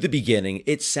to do the beginning.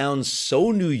 It sounds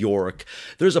so New York.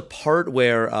 There's a part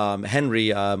where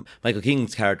Henry, Michael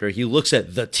Keaton's character, he looks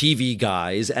at the TV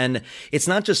guys, and it's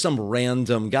not just some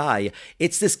random guy.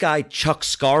 It's this guy, Chuck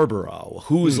Scarborough,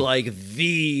 who's like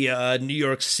the New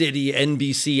York City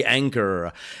NBC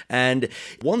anchor. And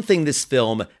one thing this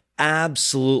film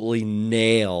absolutely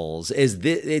nails is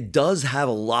it does have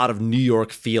a lot of New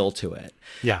York feel to it.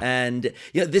 Yeah. And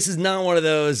this is not one of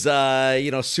those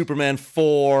Superman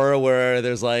 4 where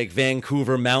there's like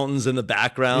Vancouver mountains in the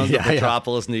background of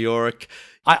Metropolis, New York.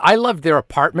 I loved their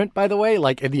apartment, by the way,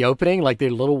 like in the opening, like their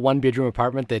little one-bedroom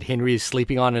apartment that Henry is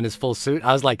sleeping on in his full suit.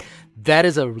 I was like, that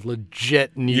is a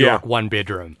legit New York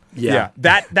one-bedroom. Yeah.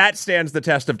 That stands the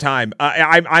test of time.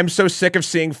 I'm so sick of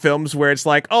seeing films where it's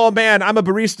like, oh man, I'm a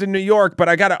barista in New York, but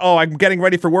I'm getting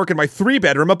ready for work in my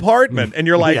 3-bedroom apartment. And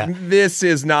you're like, this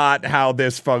is not how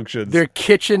this functions. Their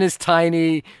kitchen is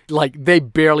tiny. Like they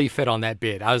barely fit on that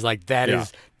bed. I was like,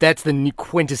 that's the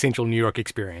quintessential New York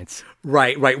experience.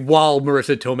 Right. While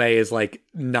Marissa Tomei is like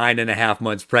 9.5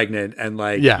 months pregnant and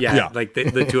like, like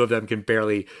the two of them can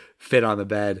barely fit on the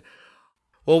bed.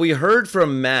 Well, we heard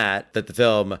from Matt that the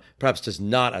film perhaps does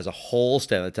not as a whole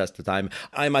stand the test of time.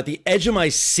 I'm at the edge of my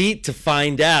seat to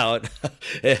find out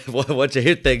what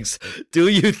you thinks. Do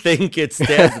you think it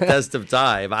stands the test of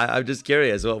time? I'm just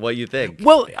curious what you think.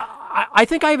 Well, I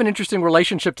think I have an interesting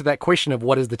relationship to that question of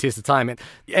what is the test of time.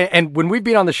 And when we've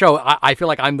been on the show, I feel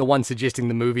like I'm the one suggesting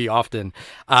the movie often.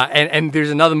 And there's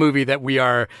another movie that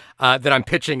that I'm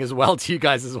pitching as well to you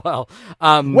guys as well.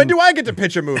 When do I get to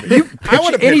pitch a movie? I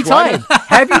want to pitch anytime.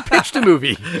 Have you pitched a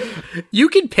movie? You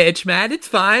can pitch, Matt. It's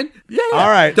fine. Yeah. All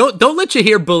right. Don't let you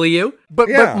hear bully you.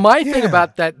 But my thing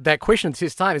about that question of the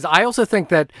test of time is I also think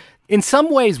that in some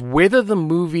ways, whether the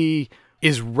movie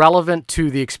is relevant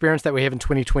to the experience that we have in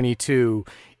 2022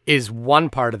 is one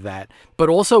part of that, but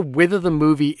also whether the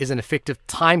movie is an effective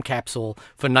time capsule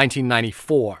for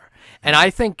 1994. And I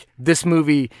think this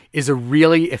movie is a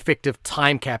really effective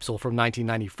time capsule from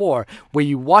 1994 where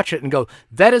you watch it and go,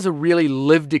 that is a really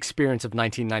lived experience of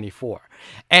 1994.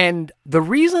 And the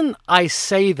reason I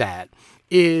say that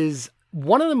is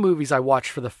one of the movies I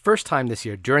watched for the first time this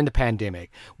year during the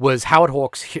pandemic was Howard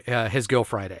Hawks' His Girl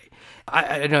Friday.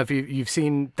 I don't know if you've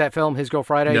seen that film, His Girl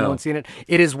Friday. No. No one's seen it.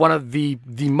 It is one of the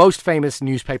most famous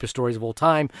newspaper stories of all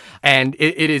time. And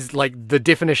it is like the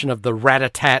definition of the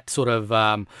rat-a-tat sort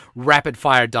of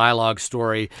rapid-fire dialogue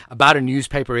story about a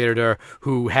newspaper editor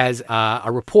who has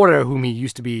a reporter whom he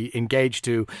used to be engaged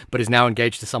to, but is now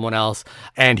engaged to someone else.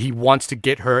 And he wants to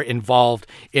get her involved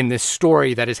in this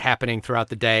story that is happening throughout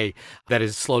the day that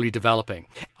is slowly developing.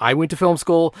 I went to film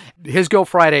school. His Girl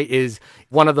Friday is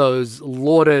one of those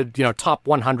lauded, top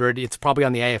 100. It's probably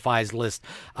on the AFI's list,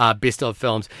 best of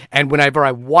films. And whenever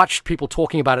I watched people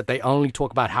talking about it, they only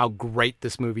talk about how great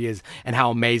this movie is and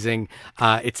how amazing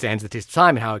it stands the test of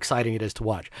time and how exciting it is to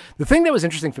watch. The thing that was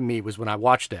interesting for me was when I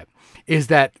watched it, is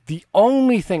that the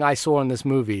only thing I saw in this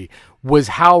movie was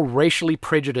how racially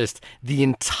prejudiced the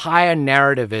entire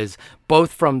narrative is,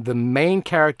 both from the main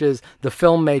characters, the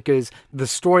filmmakers, the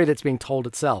story that's being told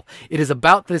itself. It is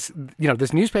about this,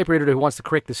 this newspaper editor who wants to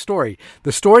correct the story.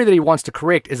 The story that he wants to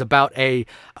correct is about a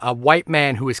white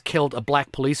man who has killed a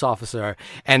black police officer,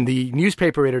 and the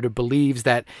newspaper editor believes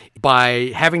that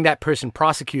by having that person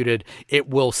prosecuted, it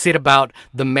will set about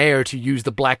the mayor to use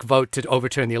the black vote to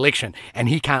overturn the election, and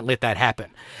he can't let that happen.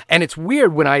 And it's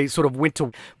weird, when I sort of went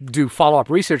to do follow-up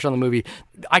research on the movie,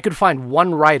 I could find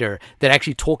one writer that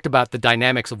actually talked about the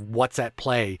dynamics of what's at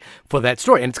play for that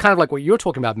story. And it's kind of like what you're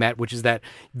talking about, Matt, which is that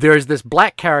there's this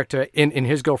black character in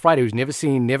His Girl Friday who's never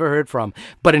seen, never heard from,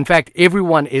 but in fact,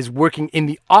 everyone is working in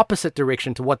the opposite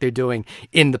direction to what they're doing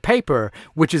in the paper,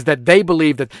 which is that they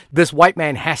believe that this white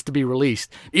man has to be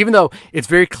released, even though it's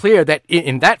very clear that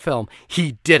in that film,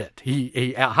 he did it.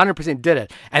 He 100% did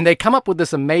it. And they come up with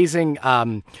this amazing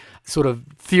sort of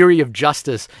theory of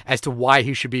justice as to why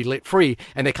he should be let free,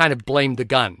 and they kind of blame the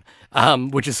gun,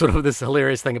 which is sort of this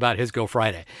hilarious thing about His Girl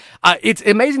Friday. It's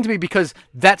amazing to me because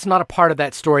that's not a part of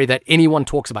that story that anyone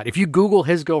talks about. If you Google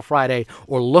His Girl Friday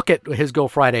or look at His Girl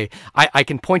Friday, I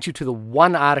can point you to the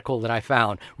one article that I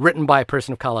found written by a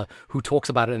person of color who talks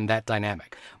about it in that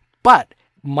dynamic. But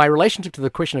my relationship to the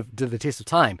question of to the test of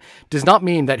time does not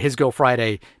mean that His Girl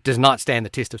Friday does not stand the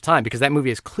test of time, because that movie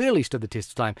has clearly stood the test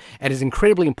of time and is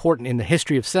incredibly important in the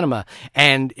history of cinema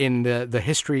and in the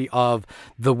history of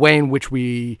the way in which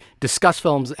we discuss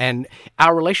films, and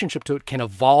our relationship to it can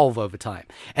evolve over time.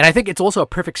 And I think it's also a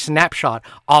perfect snapshot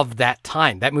of that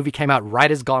time. That movie came out right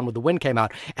as Gone with the Wind came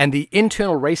out, and the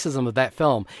internal racism of that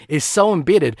film is so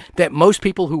embedded that most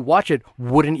people who watch it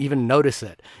wouldn't even notice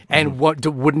it and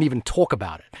wouldn't even talk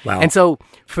about it. Wow. And so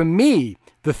for me,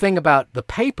 the thing about The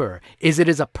Paper is it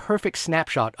is a perfect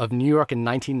snapshot of New York in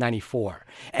 1994.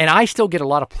 And I still get a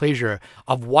lot of pleasure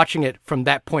of watching it from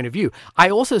that point of view. I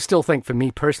also still think, for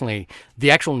me personally, the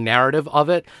actual narrative of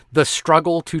it, the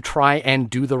struggle to try and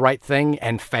do the right thing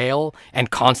and fail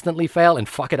and constantly fail and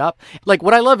fuck it up. Like,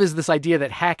 what I love is this idea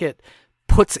that Hackett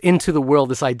puts into the world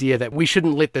this idea that we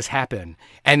shouldn't let this happen.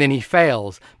 And then he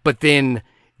fails, but then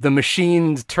the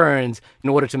machine turns in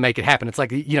order to make it happen. It's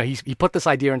like, he put this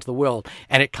idea into the world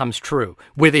and it comes true,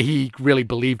 whether he really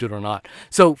believed it or not.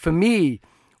 So for me,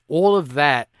 all of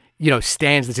that,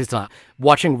 stands the test of time.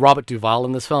 Watching Robert Duvall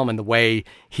in this film and the way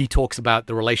he talks about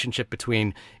the relationship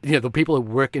between, the people who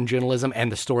work in journalism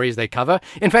and the stories they cover.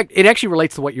 In fact, it actually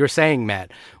relates to what you're saying,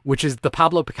 Matt, which is the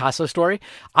Pablo Picasso story.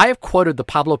 I have quoted the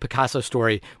Pablo Picasso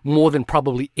story more than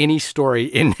probably any story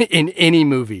in any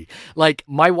movie. Like,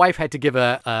 my wife had to give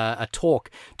a talk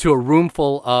to a room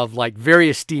full of very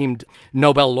esteemed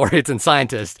Nobel laureates and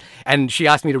scientists, and she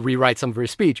asked me to rewrite some of her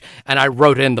speech, and I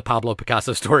wrote in the Pablo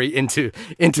Picasso story into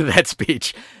that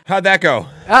speech. How'd that go?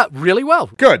 Really well.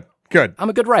 Good. I'm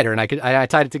a good writer, and I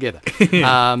tied it together.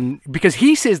 Because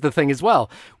he says the thing as well,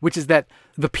 which is that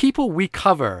the people we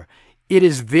cover, it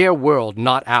is their world,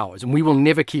 not ours, and we will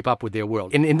never keep up with their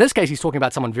world. In this case, he's talking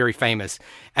about someone very famous,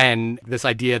 and this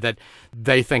idea that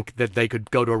they think that they could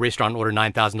go to a restaurant and order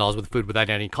 $9,000 worth of food without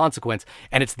any consequence,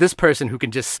 and it's this person who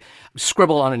can just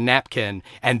scribble on a napkin,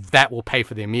 and that will pay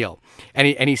for their meal. And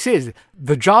he says,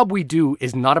 the job we do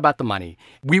is not about the money.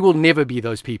 We will never be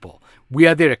those people. We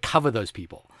are there to cover those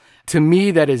people. To me,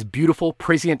 that is beautiful,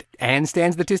 prescient, and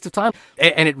stands the test of time,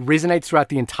 and it resonates throughout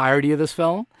the entirety of this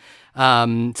film.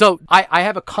 So I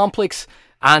have a complex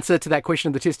answer to that question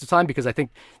of the test of time, because I think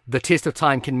the test of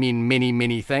time can mean many,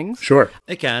 many things. Sure.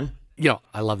 It can.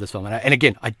 I love this film. And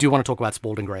again, I do want to talk about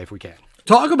Spalding Gray if we can.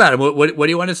 Talk about him. What do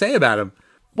you want to say about him?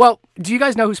 Well, do you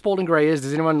guys know who Spalding Gray is?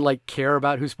 Does anyone care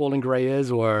about who Spalding Gray is?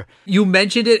 Or you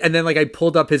mentioned it, and then I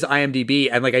pulled up his IMDb,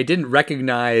 and I didn't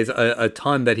recognize a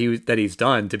ton that he's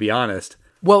done, to be honest.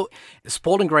 Well,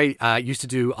 Spalding Gray used to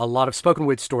do a lot of spoken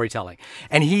word storytelling,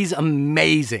 and he's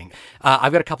amazing.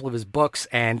 I've got a couple of his books,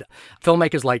 and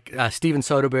filmmakers like Steven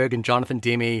Soderbergh and Jonathan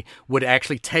Demme would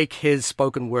actually take his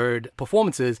spoken word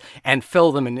performances and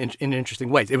fill them in interesting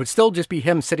ways. It would still just be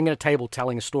him sitting at a table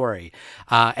telling a story,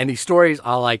 and these stories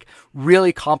are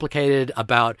really complicated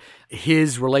about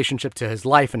his relationship to his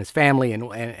life and his family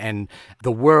and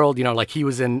the world. He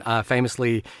was in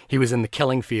famously he was in the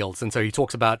killing fields, and so he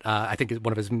talks about I think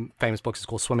one of his famous books is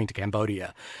called Swimming to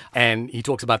Cambodia, and he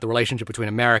talks about the relationship between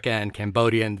America and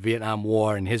Cambodia and the Vietnam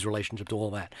War and his relationship to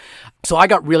all that. So I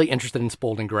got really interested in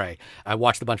Spalding Gray. I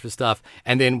watched a bunch of his stuff,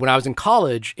 and then when I was in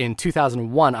college in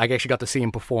 2001, I actually got to see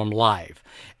him perform live,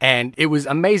 and it was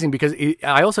amazing because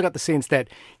I also got the sense that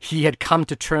he had come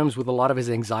to terms with a lot of his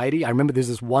anxiety. I remember there's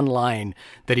this one line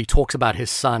that he talks about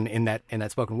his son in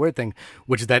that spoken word thing,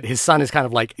 which is that his son is kind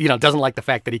of doesn't like the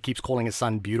fact that he keeps calling his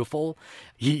son beautiful.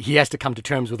 He has to come to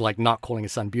terms with not calling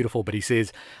his son beautiful, but he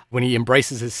says when he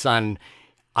embraces his son,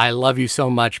 I love you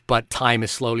so much, but time is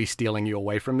slowly stealing you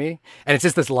away from me. And it's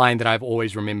just this line that I've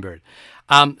always remembered.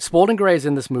 Spalding Gray is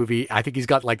in this movie. I think he's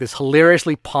got this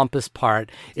hilariously pompous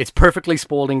part. It's perfectly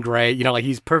Spalding Gray.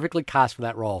 He's perfectly cast for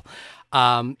that role.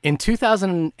 In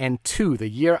 2002, the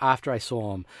year after I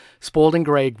saw him, Spalding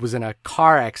Gray was in a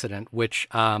car accident which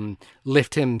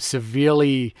left him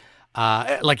severely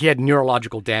he had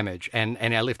neurological damage, and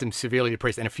I left him severely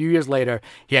depressed. And a few years later,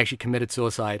 he actually committed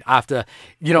suicide after,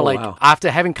 wow. after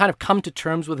having kind of come to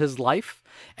terms with his life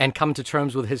and come to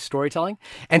terms with his storytelling.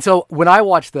 And so when I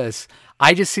watch this,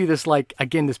 I just see this,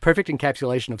 again, this perfect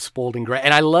encapsulation of Spalding Gray.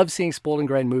 And I love seeing Spalding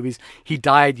Gray in movies. He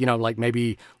died,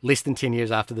 maybe less than 10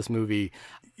 years after this movie.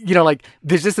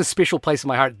 There's just a special place in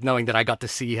my heart knowing that I got to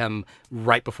see him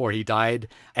right before he died,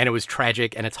 and it was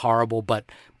tragic and it's horrible, but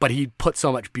he put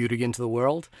so much beauty into the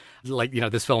world.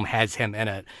 This film has him in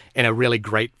it in a really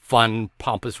great, fun,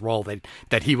 pompous role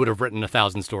that he would have written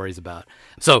 1,000 stories about.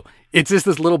 So it's just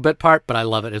this little bit part, but I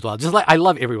love it as well. Just I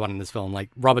love everyone in this film.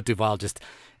 Robert Duvall, just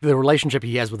the relationship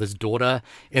he has with his daughter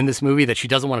in this movie, that she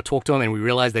doesn't want to talk to him, and we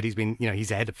realize that he's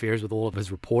had affairs with all of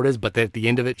his reporters, but at the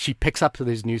end of it, she picks up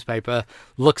his newspaper,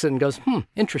 looks at it and goes,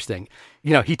 interesting.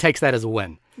 He takes that as a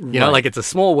win. It's a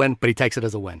small win, but he takes it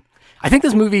as a win. I think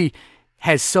this movie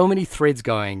has so many threads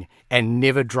going and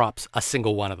never drops a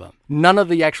single one of them. None of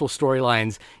the actual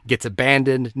storylines gets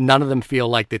abandoned. None of them feel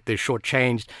like that they're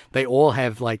shortchanged. They all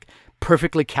have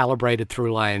perfectly calibrated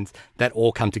through lines that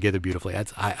all come together beautifully.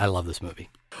 I love this movie.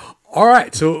 All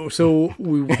right, so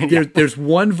there's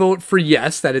one vote for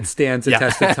yes, that it stands the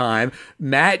test of time.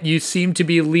 Matt, you seem to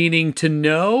be leaning to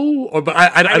no, but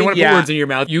I don't want to put words in your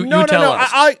mouth. You tell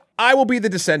us. I will be the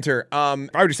dissenter. I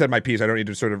already said my piece. I don't need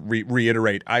to sort of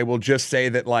reiterate. I will just say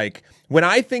that when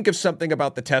I think of something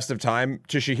about the test of time,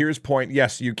 to Shahir's point,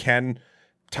 yes, you can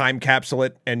time capsule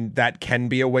it, and that can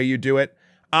be a way you do it.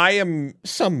 I am,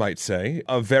 some might say,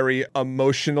 a very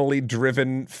emotionally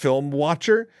driven film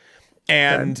watcher.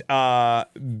 And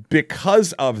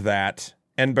because of that,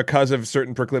 and because of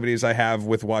certain proclivities I have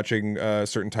with watching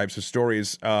certain types of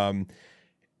stories, and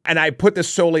I put this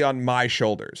solely on my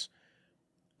shoulders,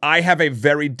 I have a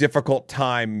very difficult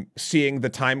time seeing the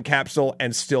time capsule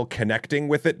and still connecting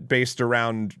with it based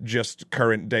around just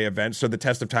current day events. So the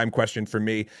test of time question for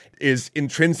me is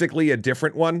intrinsically a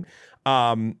different one.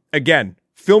 Again,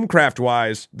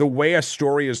 filmcraft-wise, the way a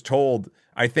story is told,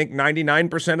 I think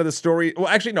 99% of the story, well,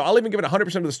 actually, no, I'll even give it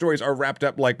 100% of the stories are wrapped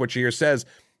up, like what Shahir says,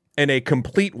 in a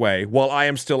complete way. While I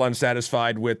am still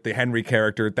unsatisfied with the Henry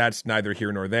character, that's neither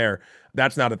here nor there.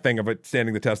 That's not a thing of it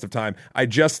standing the test of time. I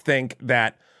just think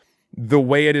that the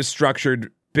way it is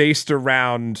structured, based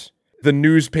around the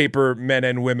newspaper men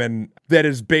and women, that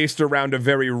is based around a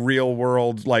very real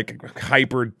world,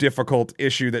 hyper difficult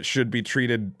issue that should be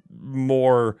treated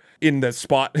more in the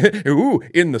spotlight.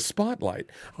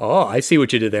 Oh, I see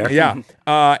what you did there. Yeah.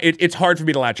 It's hard for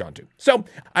me to latch onto. So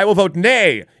I will vote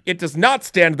nay. It does not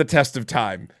stand the test of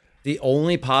time. The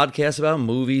only podcast about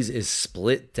movies is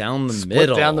Split Down the Middle.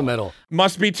 Split Down the Middle.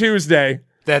 Must be Tuesday.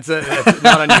 That's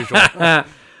not unusual.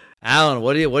 Alan,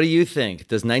 what do you think?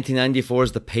 Does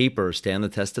 1994's The Paper stand the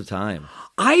test of time?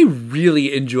 I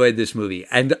really enjoyed this movie,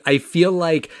 and I feel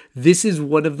like this is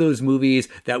one of those movies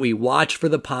that we watch for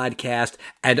the podcast,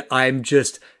 and I'm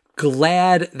just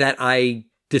glad that I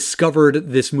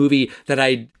discovered this movie that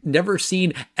I'd never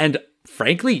seen and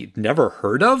frankly never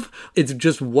heard of. It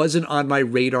just wasn't on my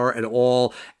radar at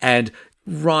all, and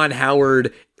Ron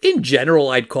Howard in general,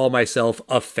 I'd call myself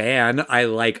a fan. I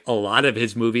like a lot of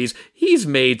his movies. He's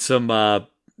made some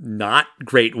not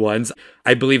great ones.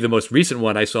 I believe the most recent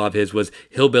one I saw of his was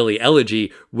Hillbilly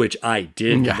Elegy, which I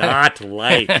did not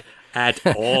like at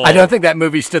all. I don't think that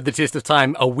movie stood the test of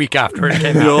time a week after it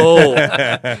came out.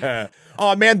 No.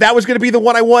 Oh man, that was going to be the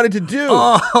one I wanted to do.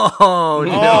 Oh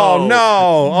no! Oh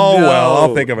no! Oh No. well,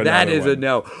 I'll think of another That is one. a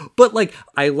no. But like,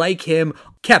 I like him.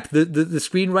 Kep, the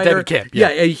screenwriter. David Kep,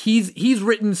 yeah. He's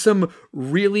written some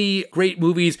really great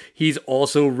movies. He's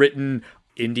also written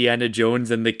Indiana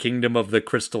Jones and the Kingdom of the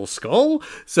Crystal Skull.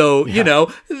 So, you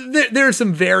know, there are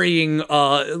some varying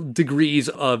degrees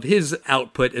of his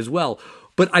output as well.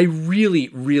 But I really,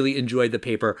 really enjoyed the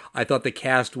paper. I thought the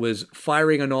cast was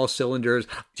firing on all cylinders.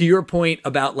 To your point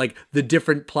about like the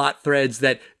different plot threads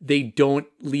that they don't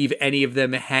leave any of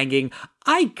them hanging,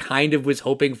 I kind of was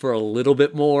hoping for a little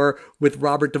bit more with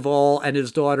Robert Duvall and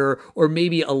his daughter, or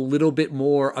maybe a little bit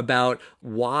more about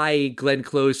why Glenn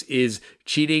Close is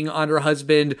cheating on her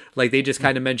husband. Like they just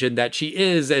kind of mentioned that she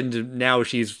is, and now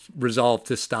she's resolved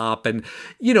to stop. And,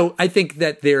 you know, I think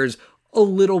that there's a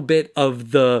little bit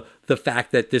of the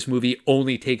fact that this movie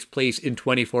only takes place in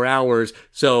 24 hours.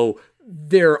 So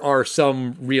there are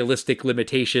some realistic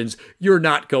limitations. You're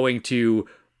not going to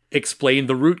explain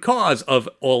the root cause of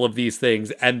all of these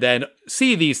things and then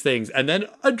see these things and then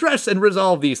address and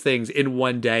resolve these things in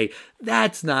one day.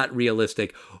 That's not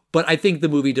realistic. But I think the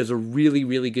movie does a really,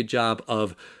 really good job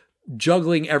of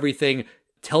juggling everything,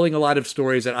 telling a lot of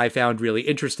stories that I found really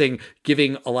interesting,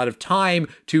 giving a lot of time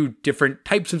to different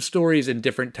types of stories and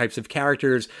different types of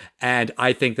characters. And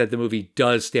I think that the movie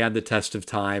does stand the test of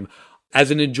time as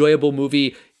an enjoyable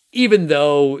movie, even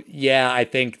though, yeah, I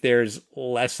think there's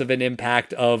less of an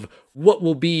impact of what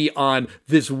will be on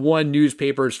this one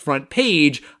newspaper's front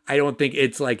page. I don't think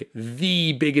it's like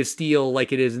the biggest deal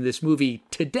like it is in this movie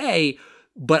today,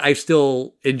 but I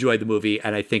still enjoyed the movie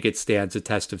and I think it stands the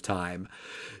test of time.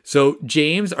 So,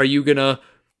 James, are you going to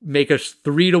make us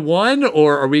 3-1,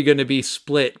 or are we going to be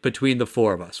split between the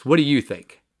four of us? What do you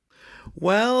think?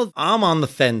 Well, I'm on the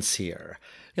fence here.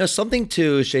 You know, something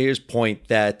to Shahir's point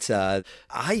that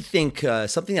I think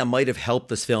something that might have helped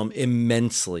this film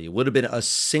immensely would have been a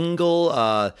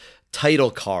single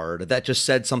title card that just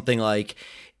said something like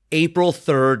April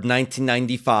 3rd,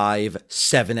 1995,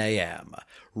 7 a.m.,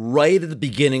 right at the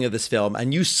beginning of this film,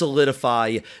 and you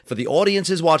solidify for the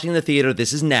audiences watching in the theater,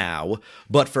 this is now,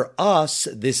 but for us,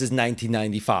 this is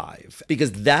 1995,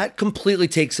 because that completely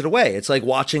takes it away. It's like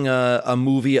watching a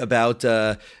movie about,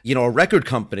 a record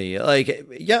company. Like,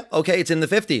 yeah, okay, it's in the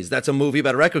 50s. That's a movie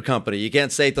about a record company. You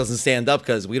can't say it doesn't stand up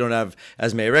because we don't have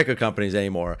as many record companies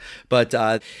anymore. But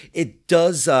it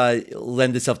does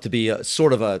lend itself to be a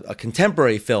sort of a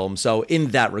contemporary film. So in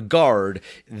that regard,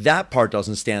 that part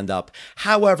doesn't stand up.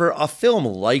 However, a film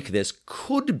like this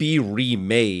could be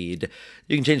remade.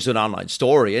 You can change it to an online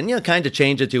story and, kind of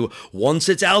change it to once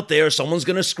it's out there, someone's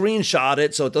going to screenshot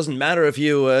it. So it doesn't matter if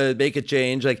you make a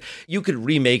change. Like, you could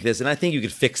remake this, and I think you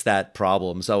could fix that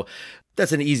problem. So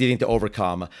that's an easy thing to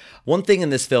overcome. One thing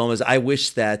in this film is I wish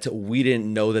that we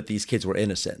didn't know that these kids were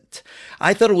innocent.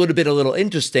 I thought it would have been a little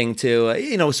interesting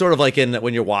to, sort of like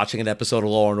when you're watching an episode of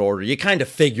Law & Order, you kind of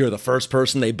figure the first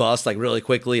person they bust, like really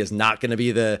quickly, is not going to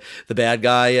be the bad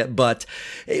guy. But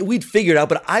we'd figure it out.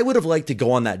 But I would have liked to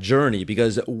go on that journey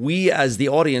because we, as the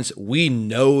audience, we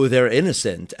know they're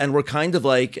innocent. And we're kind of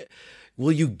like,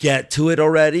 will you get to it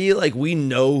already? Like, we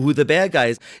know who the bad guy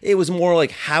is. It was more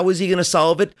like, how is he going to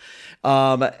solve it?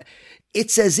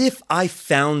 It's as if I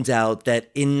found out that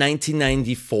in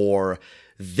 1994,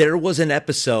 there was an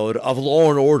episode of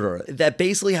Law & Order that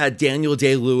basically had Daniel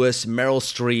Day-Lewis, Meryl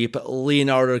Streep,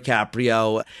 Leonardo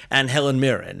DiCaprio, and Helen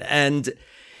Mirren. And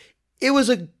it was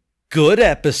a good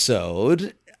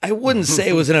episode. I wouldn't say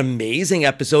it was an amazing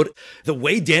episode. The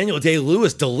way Daniel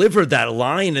Day-Lewis delivered that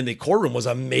line in the courtroom was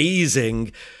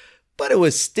amazing. But it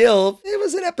was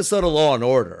an episode of Law &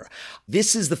 Order.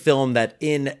 This is the film that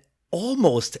in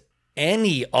almost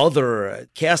any other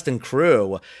cast and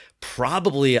crew,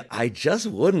 probably I just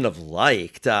wouldn't have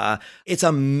liked. It's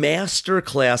a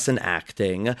masterclass in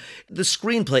acting. The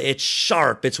screenplay, it's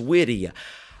sharp, it's witty.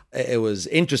 It was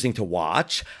interesting to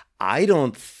watch. I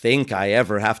don't think I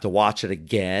ever have to watch it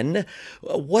again.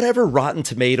 Whatever Rotten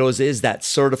Tomatoes is that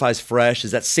certifies fresh, is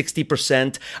that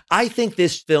 60%? I think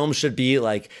this film should be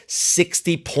like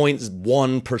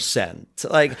 60.1%.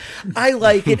 Like, I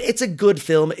like it. It's a good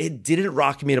film. It didn't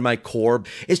rock me to my core.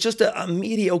 It's just a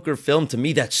mediocre film to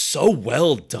me that's so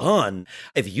well done.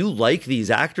 If you like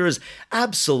these actors,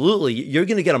 absolutely, you're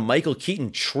going to get a Michael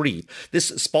Keaton treat. This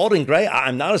Spalding Gray,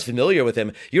 I'm not as familiar with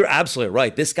him. You're absolutely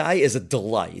right. This guy is a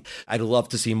delight. I'd love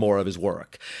to see more of his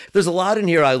work. There's a lot in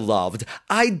here I loved.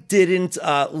 I didn't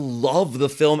love the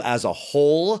film as a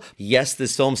whole. Yes,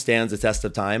 this film stands the test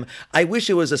of time. I wish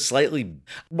it was a slightly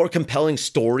more compelling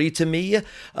story to me.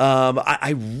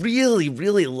 I really,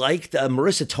 really liked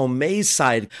Marissa Tomei's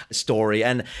side story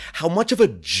and how much of a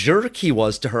jerk he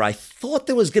was to her. I thought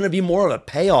there was going to be more of a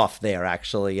payoff there,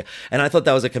 actually. And I thought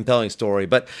that was a compelling story.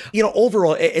 But,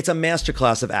 overall, it's a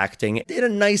masterclass of acting. It did a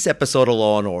nice episode of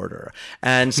Law & Order.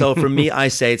 And so for me, I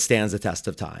say it stands the test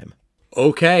of time.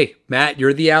 Okay, Matt,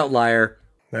 you're the outlier.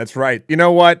 That's right. You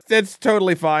know what? It's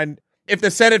totally fine. If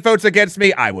the Senate votes against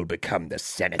me, I will become the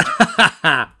Senate.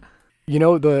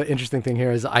 The interesting thing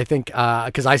here is I think,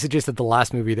 because I suggested the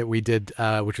last movie that we did,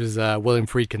 which was William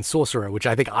Friedkin's Sorcerer, which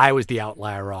I think I was the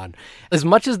outlier on. As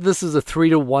much as this is a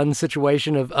 3-1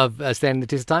 situation of standing the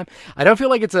test of time, I don't feel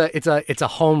like it's a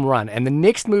home run. And the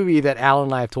next movie that Alan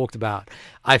and I have talked about,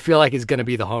 I feel like is going to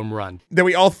be the home run. That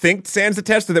we all think stands the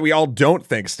test, or that we all don't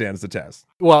think stands the test?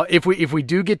 Well, if we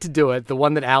do get to do it, the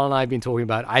one that Alan and I have been talking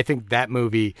about, I think that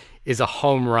movie is a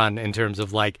home run in terms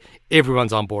of like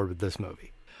everyone's on board with this movie.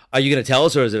 Are you going to tell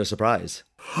us, or is it a surprise?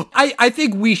 I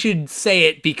think we should say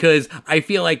it because I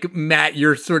feel like, Matt,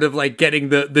 you're sort of like getting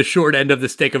the short end of the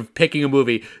stick of picking a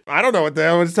movie. I don't know what the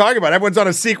hell it's talking about. Everyone's on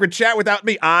a secret chat without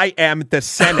me. I am the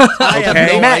Senate. I have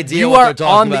no Matt, idea you what they're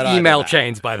are on talking about the email either.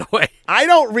 chains, by the way. I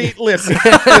don't read. Listen,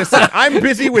 I'm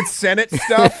busy with Senate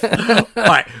stuff. All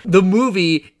right, the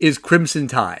movie is Crimson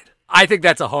Tide. I think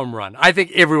that's a home run. I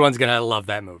think everyone's going to love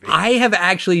that movie. I have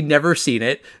actually never seen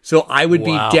it, so I would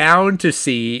be down to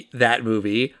see that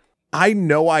movie. I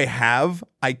know I have.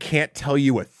 I can't tell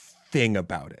you a thing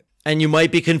about it. And you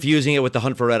might be confusing it with The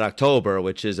Hunt for Red October,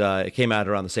 which is it came out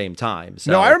around the same time.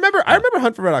 So. No, I remember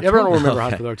Hunt for Red October. Everyone will remember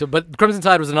Hunt for Red October. But Crimson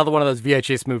Tide was another one of those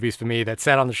VHS movies for me that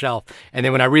sat on the shelf. And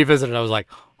then when I revisited it, I was like,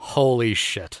 holy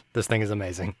shit, this thing is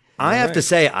amazing. I have to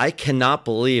say, I cannot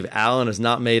believe Alan has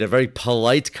not made a very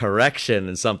polite correction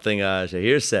in something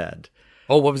Shahir said.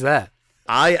 Oh, what was that?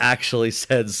 I actually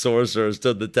said Sorcerer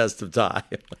stood the test of time.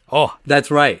 Oh,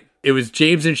 that's right. It was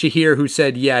James and Shahir who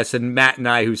said yes, and Matt and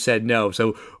I who said no.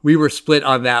 So we were split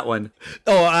on that one.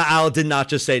 Oh, Al did not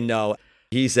just say no.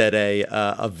 He said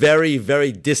a very,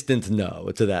 very distant no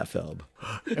to that film.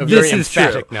 A very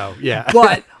emphatic no, yeah.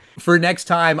 But for next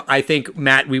time, I think,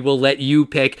 Matt, we will let you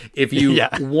pick. If you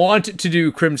want to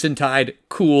do Crimson Tide,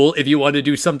 cool. If you want to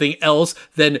do something else,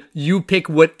 then you pick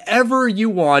whatever you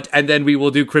want, and then we will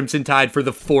do Crimson Tide for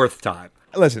the 4th time.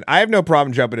 Listen, I have no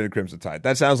problem jumping into Crimson Tide.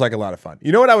 That sounds like a lot of fun.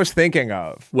 You know what I was thinking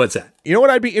of? What's that? You know what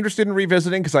I'd be interested in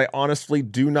revisiting? Because I honestly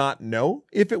do not know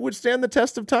if it would stand the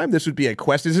test of time. This would be a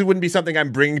question. This wouldn't be something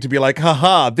I'm bringing to be like,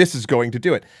 haha, this is going to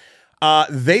do it.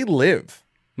 They Live.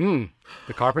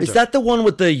 The Carpenter. Is that the one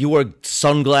with you wear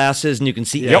sunglasses and you can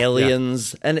see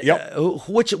aliens? And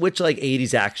which like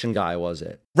 80s action guy was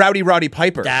it? Rowdy Roddy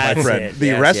Piper, That's my friend, it.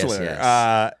 the wrestler.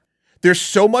 Yes. There's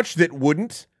so much that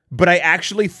wouldn't, but I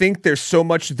actually think there's so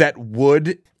much that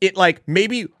would. It like,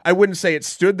 maybe I wouldn't say it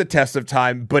stood the test of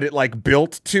time, but it like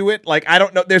built to it. Like, I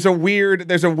don't know. There's a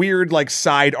weird like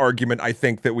side argument I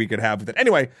think that we could have with it.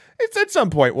 Anyway, it's at some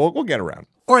point we'll get around.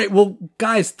 All right, well,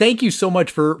 guys, thank you so much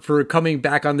for coming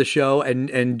back on the show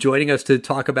and joining us to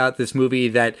talk about this movie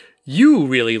that you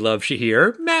really love,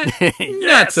 Shahir. Matt,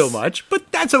 not so much, but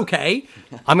that's okay.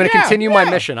 I'm going to continue my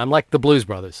mission. I'm like the Blues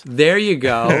Brothers. There you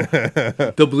go.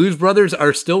 The Blues Brothers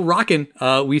are still rocking.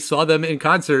 We saw them in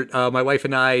concert, my wife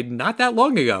and I, not that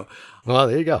long ago. Well,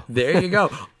 there you go. There you go.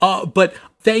 But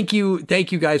thank you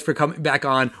guys for coming back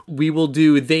on. We will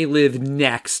do They Live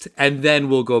next, and then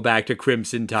we'll go back to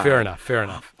Crimson Tide. Fair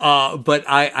enough. But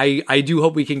I do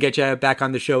hope we can get you back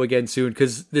on the show again soon,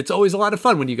 because it's always a lot of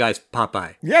fun when you guys pop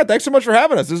by. Yeah, thanks so much for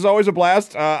having us. This is always a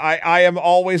blast. I am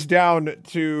always down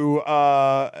to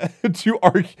argue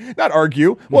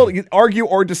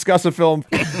or discuss a film.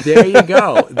 There you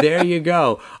go. There you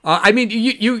go. I mean,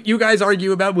 you guys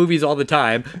argue about movies all the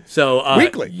time, so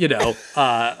weekly,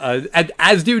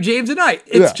 as do James and I.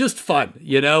 It's just fun,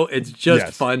 It's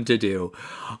just fun to do.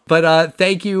 But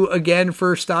thank you again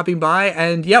for stopping by,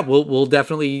 and we'll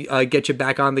definitely get you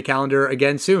back on the calendar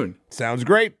again soon. Sounds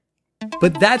great.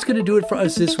 But that's going to do it for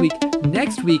us this week.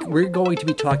 Next week, we're going to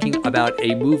be talking about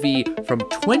a movie from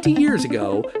 20 years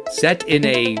ago set in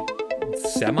a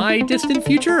semi-distant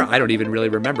future. I don't even really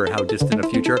remember how distant a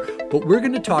future, but we're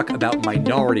going to talk about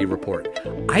Minority Report.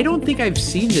 I don't think I've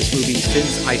seen this movie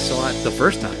since I saw it the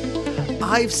first time.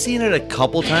 I've seen it a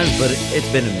couple times, but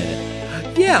it's been a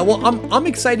minute. Yeah, well, I'm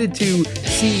excited to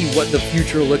see what the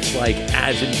future looks like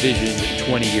as envisioned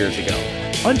 20 years ago.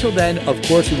 Until then, of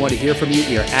course, we want to hear from you.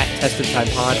 We are at Test of Time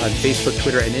Pod on Facebook,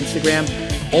 Twitter, and Instagram.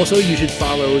 Also, you should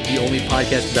follow the only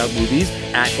podcast about movies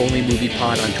at Only Movie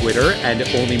Pod on Twitter and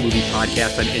Only Movie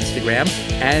Podcast on Instagram.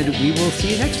 And we will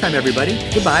see you next time, everybody.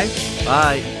 Goodbye.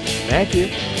 Bye. Thank you.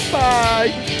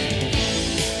 Bye.